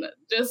 And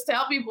just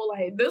tell people,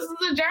 like, this is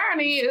a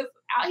journey. It's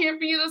out here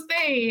for you to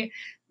see.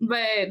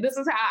 But this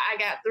is how I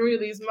got through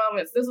these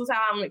moments. This is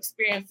how I'm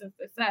experiencing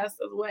success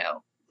as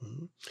well.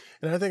 Mm-hmm.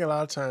 And I think a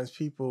lot of times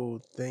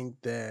people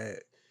think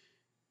that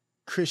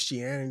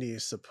Christianity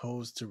is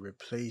supposed to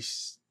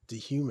replace the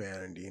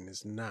humanity, and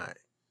it's not.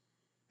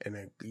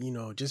 And,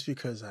 just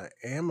because I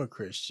am a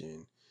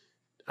Christian,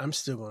 I'm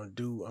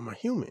a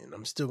human.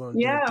 I'm still going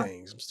to do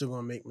things. I'm still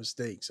going to make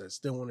mistakes. I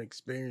still want to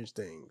experience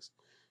things.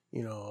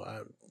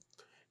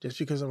 Just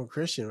because I'm a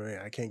Christian,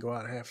 I can't go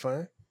out and have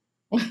fun.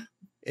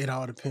 it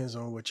all depends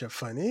on what your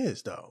fun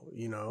is, though,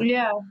 you know?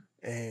 Yeah.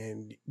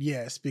 And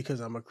yes, because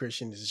I'm a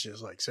Christian, it's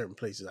just like certain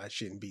places I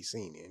shouldn't be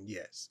seen in,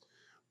 yes.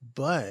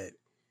 But,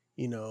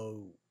 you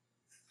know,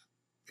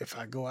 if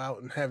I go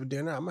out and have a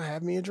dinner, I'm going to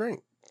have me a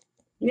drink.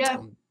 Yeah.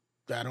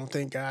 I don't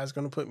think God's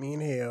going to put me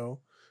in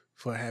hell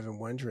for having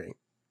one drink.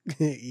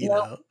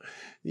 No.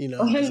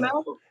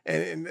 So,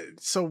 and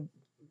so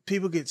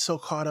people get so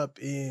caught up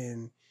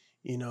in,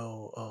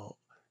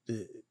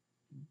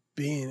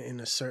 being in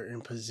a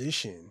certain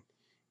position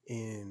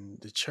in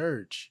the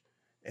church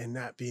and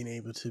not being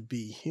able to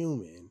be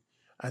human.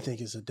 I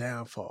think is a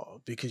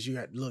downfall, because you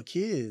got little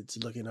kids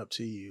looking up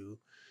to you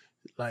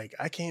like,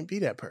 I can't be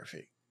that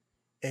perfect.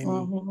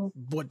 And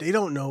what they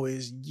don't know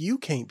is you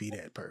can't be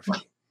that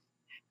perfect.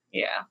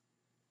 Yeah.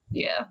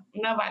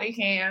 Nobody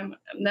can.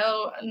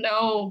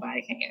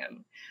 Nobody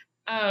can.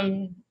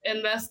 And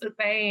that's the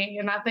thing.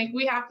 And I think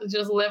we have to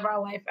just live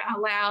our life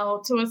out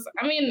loud to us.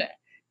 I mean,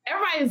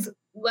 everybody's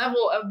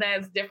level of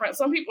that is different.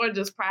 Some people are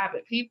just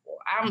private people.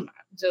 I'm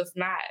just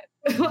not.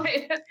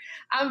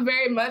 I'm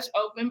very much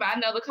open, but I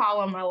know the call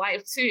on my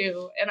life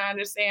too. And I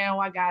understand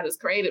why God has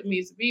created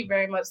me to be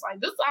very much like,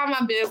 this is all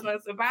my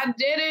business. If I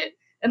did it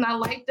and I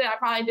liked it, I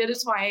probably did it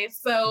twice.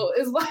 So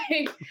it's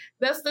like,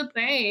 that's the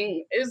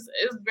thing. It's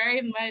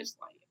very much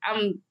like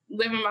I'm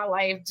living my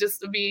life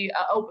just to be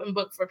an open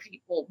book for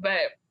people, but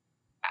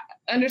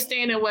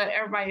understanding what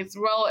everybody's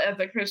role as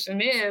a Christian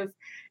is.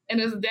 And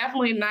it's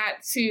definitely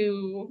not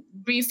to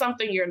be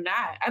something you're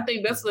not. I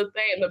think that's the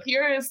thing. The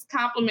purest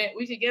compliment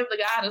we could give to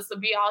God is to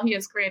be all he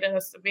has created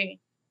us to be.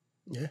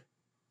 Yeah.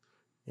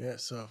 Yeah.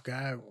 So if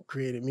God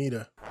created me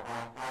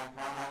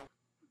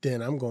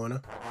then I'm going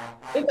to.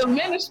 It's a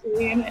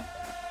ministry in it.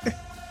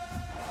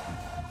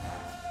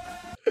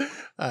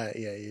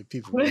 Yeah.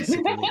 People are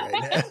sick of me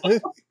right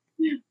now.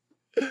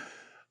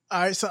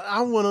 All right. So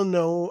I want to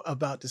know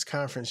about this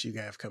conference you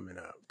have coming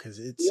up, because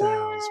it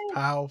sounds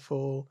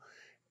powerful.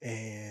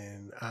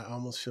 And I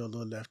almost feel a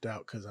little left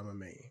out because I'm a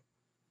man.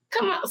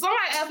 Come on. Somebody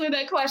asked me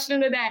that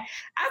question today.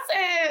 I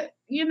said,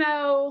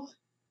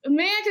 a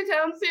man can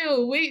come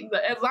too.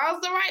 As long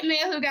as the right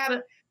man who got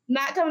to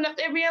not coming up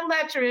there being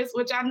lecherous,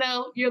 which I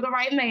know you're the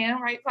right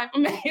man, right type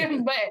of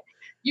man, but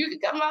you can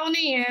come on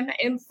in.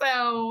 And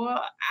so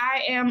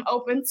I am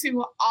open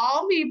to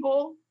all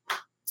people.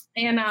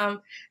 And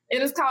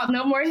it is called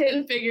No More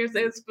Hidden Figures.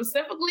 It's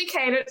specifically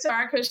catered to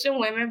our Christian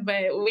women,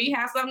 but we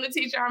have something to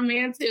teach our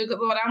men too,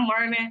 because what I'm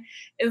learning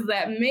is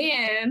that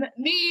men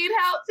need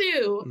help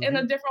too in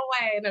a different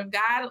way. And if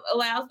God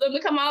allows them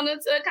to come on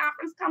into the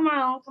conference, come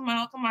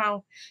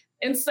on.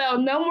 And so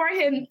No More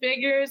Hidden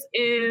Figures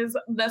is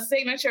the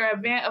signature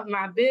event of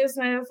my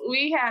business.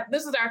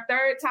 This is our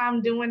third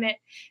time doing it.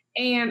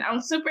 And I'm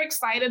super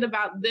excited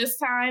about this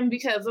time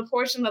because a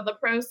portion of the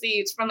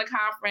proceeds from the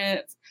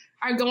conference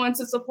are going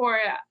to support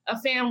a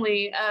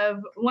family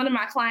of one of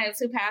my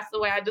clients who passed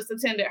away. I just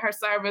attended her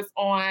service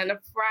on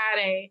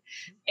Friday,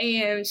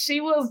 and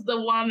she was the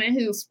woman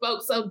who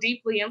spoke so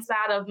deeply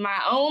inside of my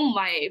own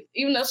life,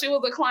 even though she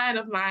was a client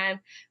of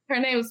mine. Her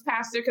name is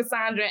Pastor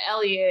Cassandra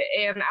Elliott,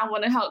 and I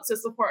want to help to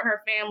support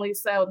her family.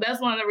 So that's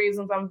one of the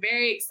reasons I'm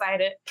very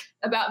excited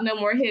about No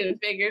More Hidden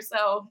Figures.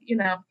 So,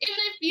 even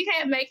if you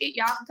can't make it,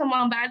 y'all can come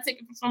on, buy a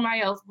ticket for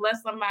somebody else,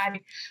 bless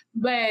somebody.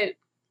 But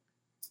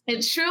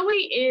it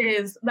truly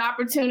is the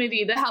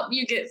opportunity to help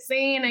you get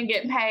seen and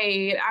get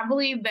paid. I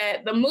believe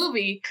that the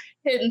movie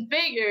Hidden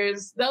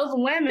Figures, those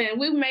women,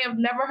 we may have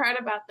never heard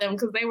about them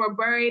because they were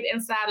buried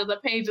inside of the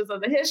pages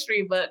of the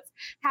history books.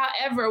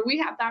 However, we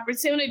have the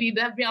opportunity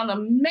to be on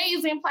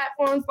amazing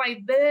platforms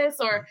like this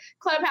or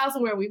Clubhouse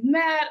where we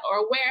met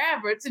or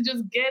wherever to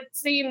just get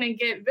seen and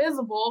get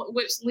visible,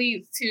 which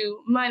leads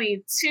to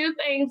money. Two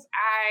things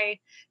I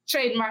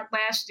trademarked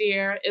last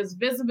year is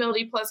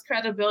visibility plus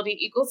credibility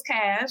equals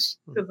cash,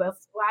 because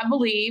that's what I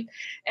believe.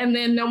 And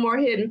then No More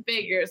Hidden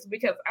Figures,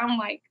 because I'm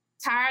like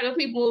tired of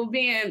people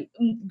being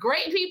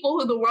great people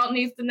who the world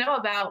needs to know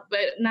about,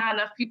 but not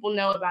enough people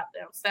know about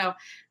them. So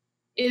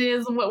it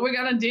is what we're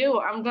going to do.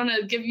 I'm going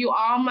to give you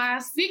all my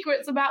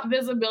secrets about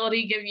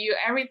visibility, give you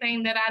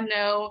everything that I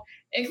know,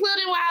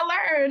 including what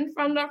I learned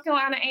from North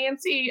Carolina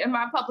A&T and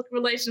my public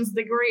relations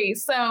degree.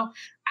 So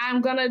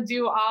I'm going to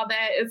do all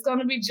that. It's going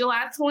to be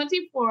July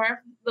 24th.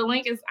 The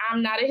link is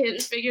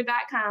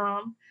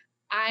I'mNotAHiddenFigure.com.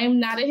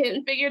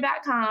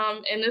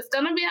 I'mNotAHiddenFigure.com. And it's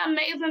going to be an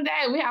amazing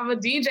day. We have a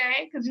DJ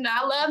because,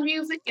 I love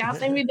music. Y'all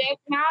see me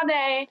dancing all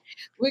day.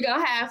 We're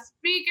going to have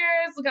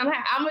speakers.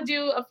 I'm going to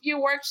do a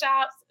few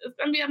workshops. It's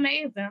going to be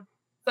amazing.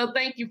 So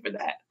thank you for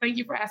that. Thank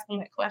you for asking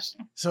that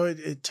question. So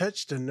it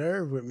touched a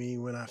nerve with me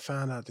when I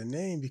found out the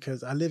name,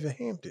 because I live in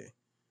Hampton.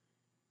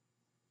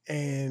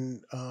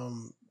 And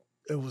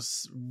it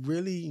was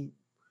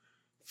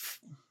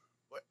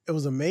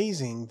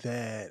amazing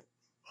that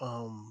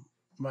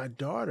my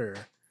daughter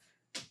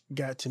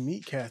got to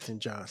meet Katherine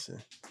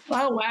Johnson.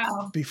 Oh,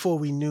 wow. Before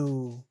we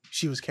knew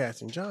she was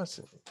Katherine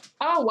Johnson.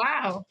 Oh,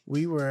 wow.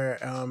 We were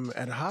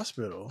at a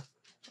hospital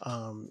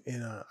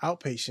in an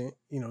outpatient,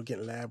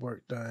 getting lab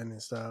work done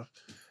and stuff.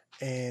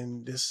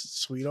 And this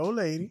sweet old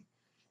lady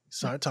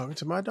started talking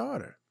to my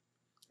daughter.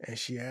 and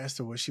she asked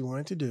her what she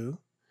wanted to do.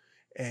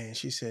 And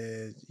she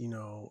said,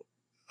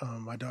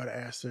 my daughter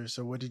asked her,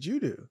 so what did you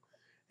do?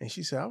 And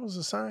she said, I was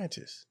a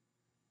scientist.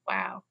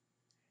 Wow.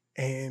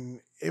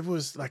 And it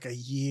was like a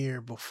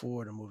year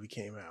before the movie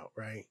came out,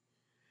 right?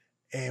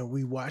 And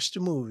we watched the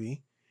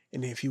movie.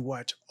 And if you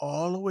watch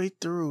all the way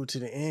through to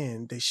the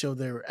end, they show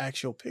their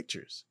actual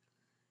pictures.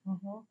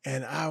 Mm-hmm.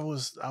 And I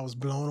was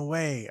blown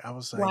away. I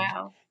was like,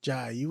 wow.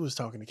 Jai, you was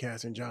talking to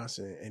Katherine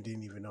Johnson and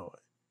didn't even know it.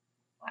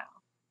 Wow.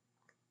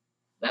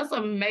 That's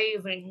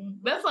amazing.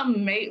 That's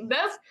amazing.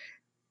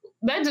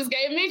 That just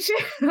gave me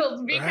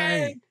chills because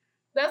Right.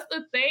 That's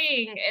the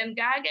thing. And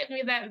God gave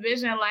me that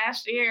vision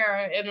last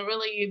year and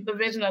really the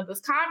vision of this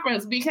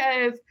conference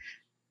because,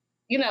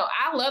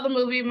 I love the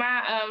movie.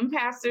 My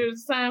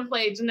pastor's son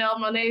played Janelle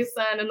Monáe's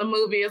son in the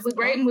movie. It's a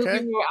great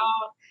movie. We were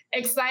all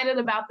excited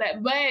about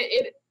that. But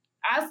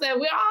I said,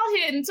 we're all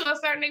hidden to a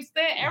certain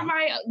extent.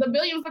 Everybody, the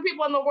billions of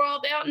people in the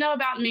world, they don't know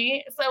about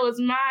me. So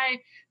it's my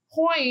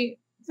point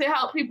to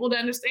help people to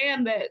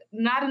understand that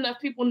not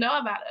enough people know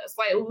about us.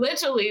 Like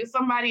literally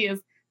somebody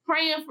is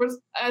praying for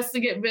us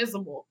to get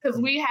visible because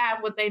we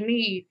have what they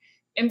need.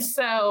 And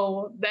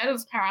so that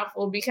is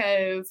powerful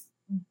because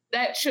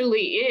that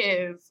truly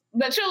is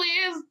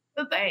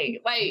the thing.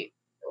 Like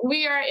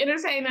we are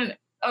entertaining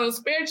on a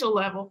spiritual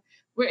level.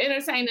 We're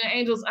entertaining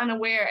angels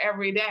unaware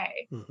every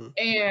day. Mm-hmm.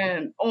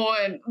 And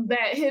on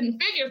that Hidden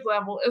Figures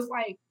level, it's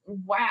like,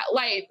 wow,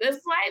 like this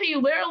lady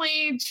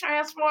literally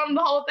transformed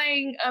the whole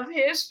thing of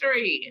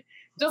history.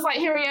 Just like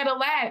Henrietta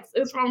Lacks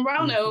is from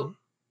Roanoke.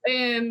 Mm-hmm.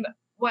 And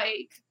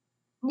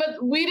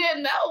but we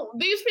didn't know.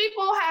 These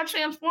people have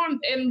transformed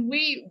and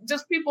we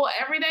just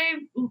everyday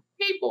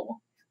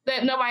people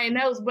that nobody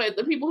knows, but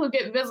the people who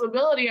get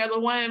visibility are the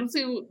ones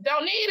who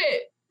don't need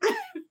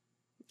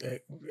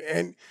it.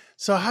 And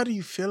so how do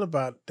you feel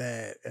about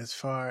that as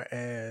far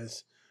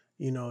as,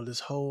 this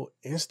whole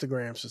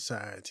Instagram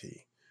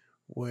society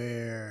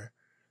where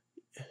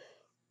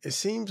it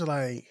seems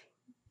like,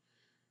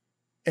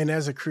 and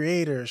as a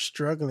creator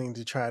struggling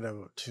to try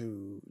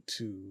to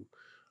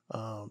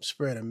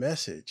spread a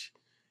message,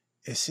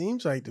 it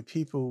seems like the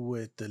people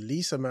with the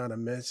least amount of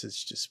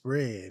message to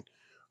spread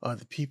are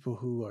the people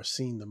who are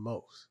seen the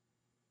most.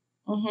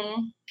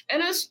 Mm-hmm.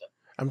 And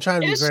I'm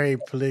trying to be very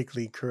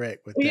politically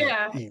correct with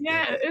that.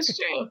 Yeah, it's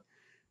true.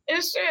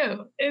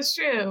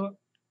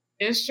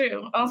 It's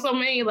true on so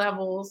many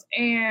levels.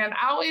 And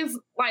I always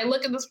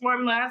look at this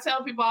formula. I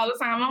tell people all the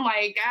time, I'm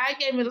like, God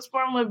gave me this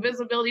formula: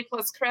 visibility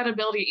plus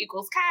credibility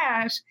equals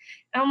cash.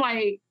 And I'm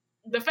like,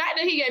 the fact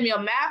that he gave me a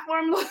math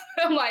formula,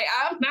 I'm like,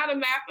 I'm not a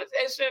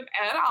mathematician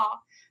at all.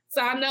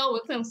 So I know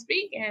with him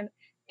speaking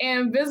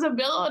and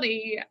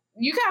visibility,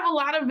 you can have a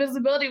lot of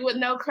visibility with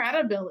no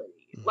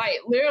credibility. Mm-hmm. Like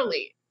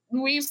literally,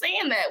 we've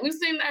seen that. We've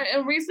seen that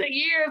in recent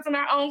years in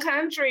our own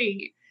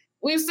country.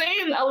 We've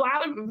seen a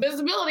lot of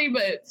visibility,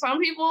 but some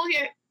people,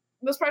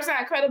 this person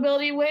had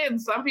credibility with,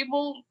 and some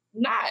people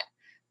not,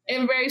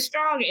 and very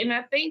strong. And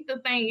I think the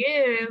thing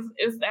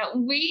is that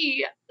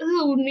we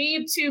who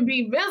need to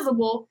be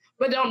visible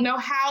but don't know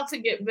how to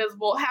get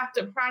visible have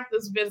to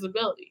practice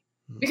visibility.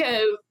 Mm-hmm.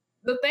 Because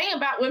the thing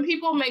about when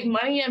people make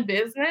money in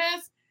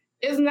business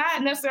is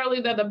not necessarily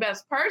they're the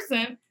best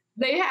person.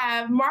 They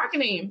have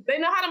marketing. They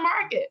know how to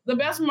market. The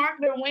best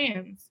marketer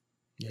wins.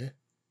 Yeah.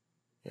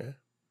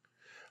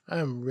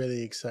 I'm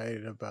really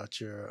excited about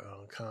your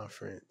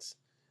conference.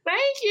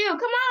 Thank you.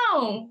 Come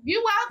on.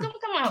 You're welcome.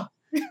 Come on.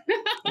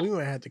 We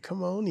might have to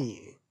come on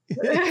in.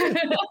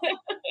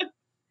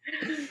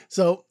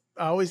 So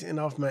I always end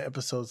off my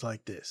episodes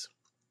like this.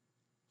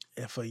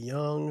 If a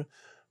young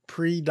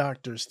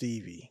pre-Dr.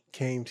 Stevie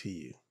came to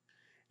you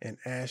and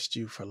asked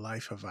you for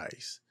life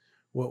advice,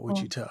 what would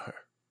you tell her?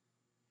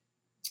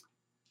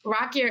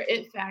 Rock your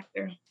it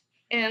factor.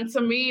 And to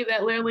me,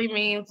 that literally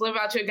means live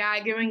out your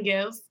God-given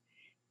gifts.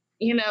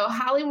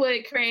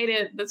 Hollywood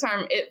created the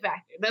term it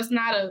factor. That's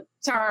not a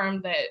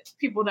term that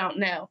people don't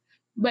know.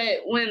 But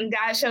when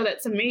God showed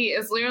it to me,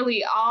 it's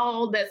literally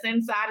all that's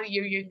inside of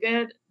you, your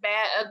good,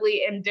 bad,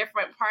 ugly, and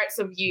different parts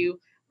of you.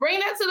 Bring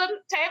that to the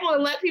table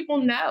and let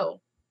people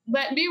know.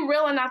 Be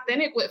real and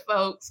authentic with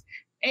folks.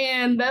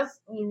 And that's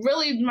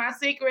really my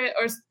secret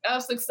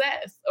of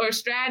success or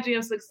strategy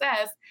of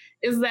success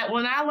is that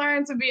when I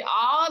learn to be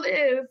all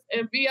this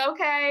and be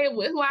okay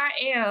with who I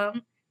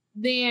am,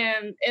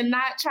 then and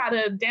not try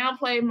to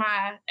downplay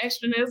my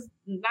extraness,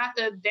 not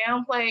to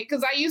downplay,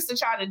 because I used to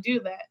try to do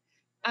that.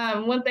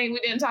 One thing we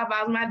didn't talk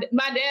about is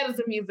my dad is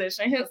a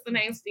musician, hence the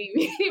name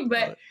Stevie,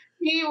 but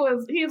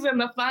he's in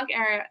the funk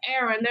era,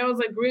 and there was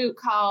a group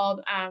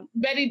called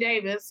Betty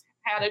Davis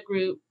had a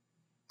group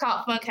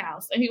called Funk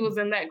House, and he was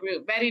in that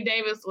group. Betty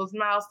Davis was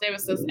Miles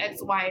Davis's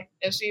ex-wife,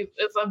 and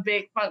it's a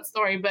big funk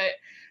story, but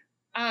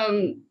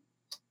I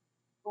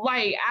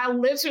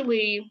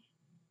literally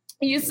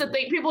used to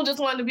think people just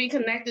wanted to be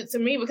connected to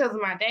me because of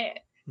my dad.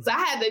 So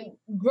I had to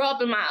grow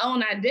up in my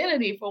own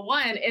identity for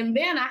one. And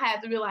then I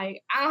had to be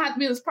like, I don't have to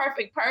be this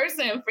perfect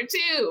person for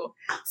two.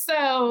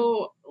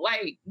 So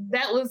like,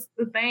 that was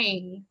the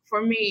thing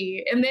for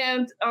me. And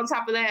then on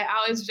top of that, I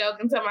always joke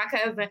and tell my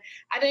cousin,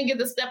 I didn't get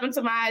to step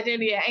into my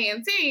identity at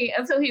A&T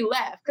until he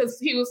left because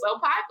he was so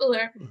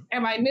popular.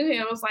 Everybody knew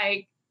him. It was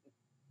like,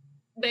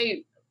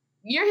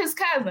 you're his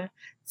cousin.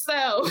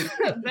 So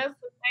that's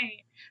the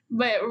thing.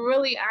 But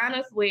really,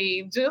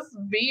 honestly, just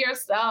be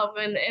yourself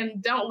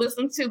and don't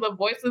listen to the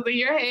voices in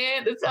your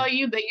head that tell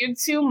you that you're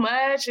too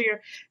much or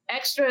you're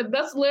extra.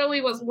 That's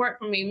literally what's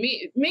worked for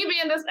me. Me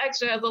being this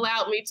extra has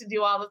allowed me to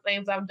do all the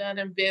things I've done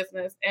in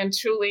business and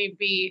truly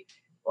be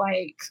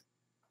like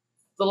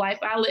the life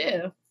I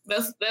live.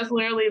 That's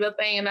literally the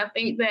thing. And I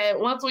think that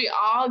once we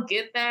all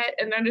get that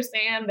and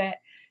understand that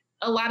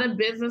a lot of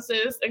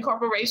businesses and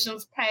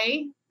corporations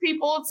pay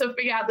people to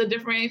figure out the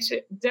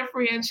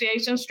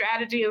differentiation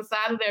strategy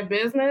inside of their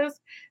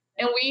business,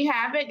 and we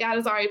have it, God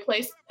has already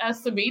placed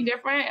us to be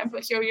different and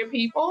peculiar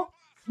people,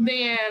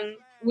 then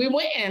we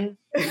win.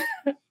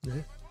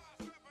 Yeah.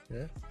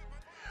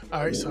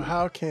 All right, so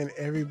how can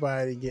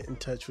everybody get in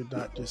touch with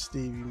Dr.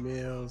 Stevie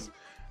Mills?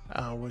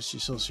 What's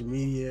your social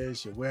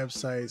medias, your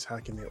websites? How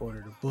can they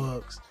order the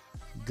books?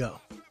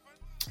 Go.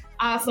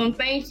 Awesome.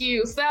 Thank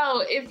you.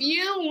 So if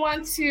you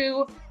want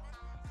to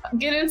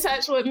get in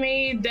touch with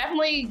me,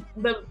 definitely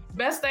the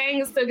best thing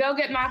is to go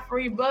get my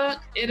free book.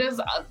 It is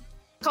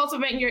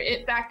Cultivating Your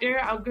It Factor.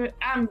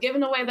 I'm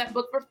giving away that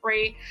book for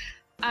free,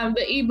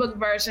 the ebook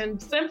version,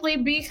 simply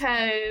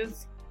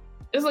because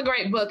it's a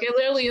great book. It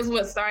literally is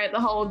what started the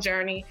whole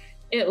journey.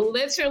 It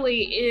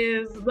literally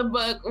is the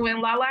book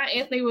when Lala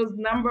Anthony was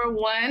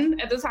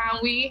 #1 at the time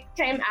we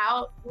came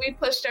out. We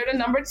pushed her to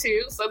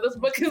 #2. So this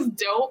book is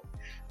dope.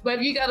 But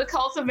if you go to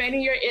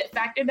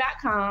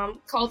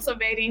cultivatingyouritfactor.com,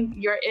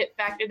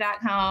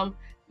 cultivatingyouritfactor.com,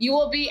 you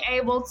will be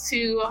able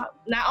to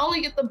not only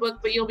get the book,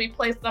 but you'll be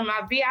placed on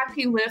my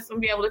VIP list and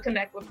be able to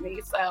connect with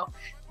me. So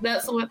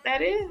that's what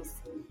that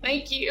is.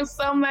 Thank you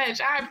so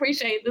much. I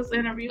appreciate this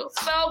interview. It was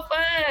so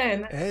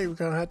fun. Hey, we're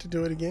going to have to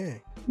do it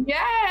again.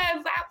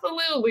 Yes,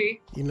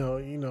 absolutely.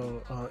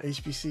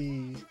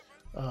 HBC,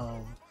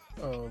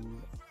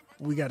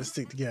 we got to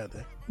stick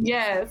together.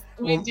 Yes,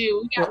 we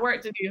do. We got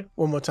work to do.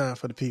 One more time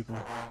for the people.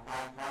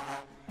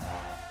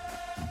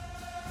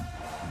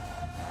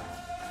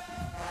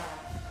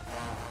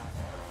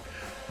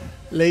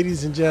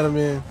 Ladies and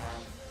gentlemen,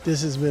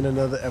 this has been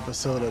another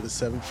episode of the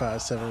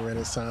 757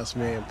 Renaissance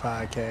Man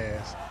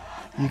podcast.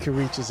 You can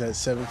reach us at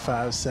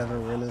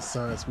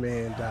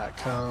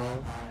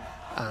 757renaissanceman.com.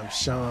 I'm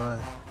Sean.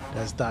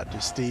 That's Dr.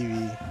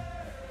 Stevie.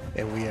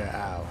 And we are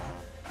out.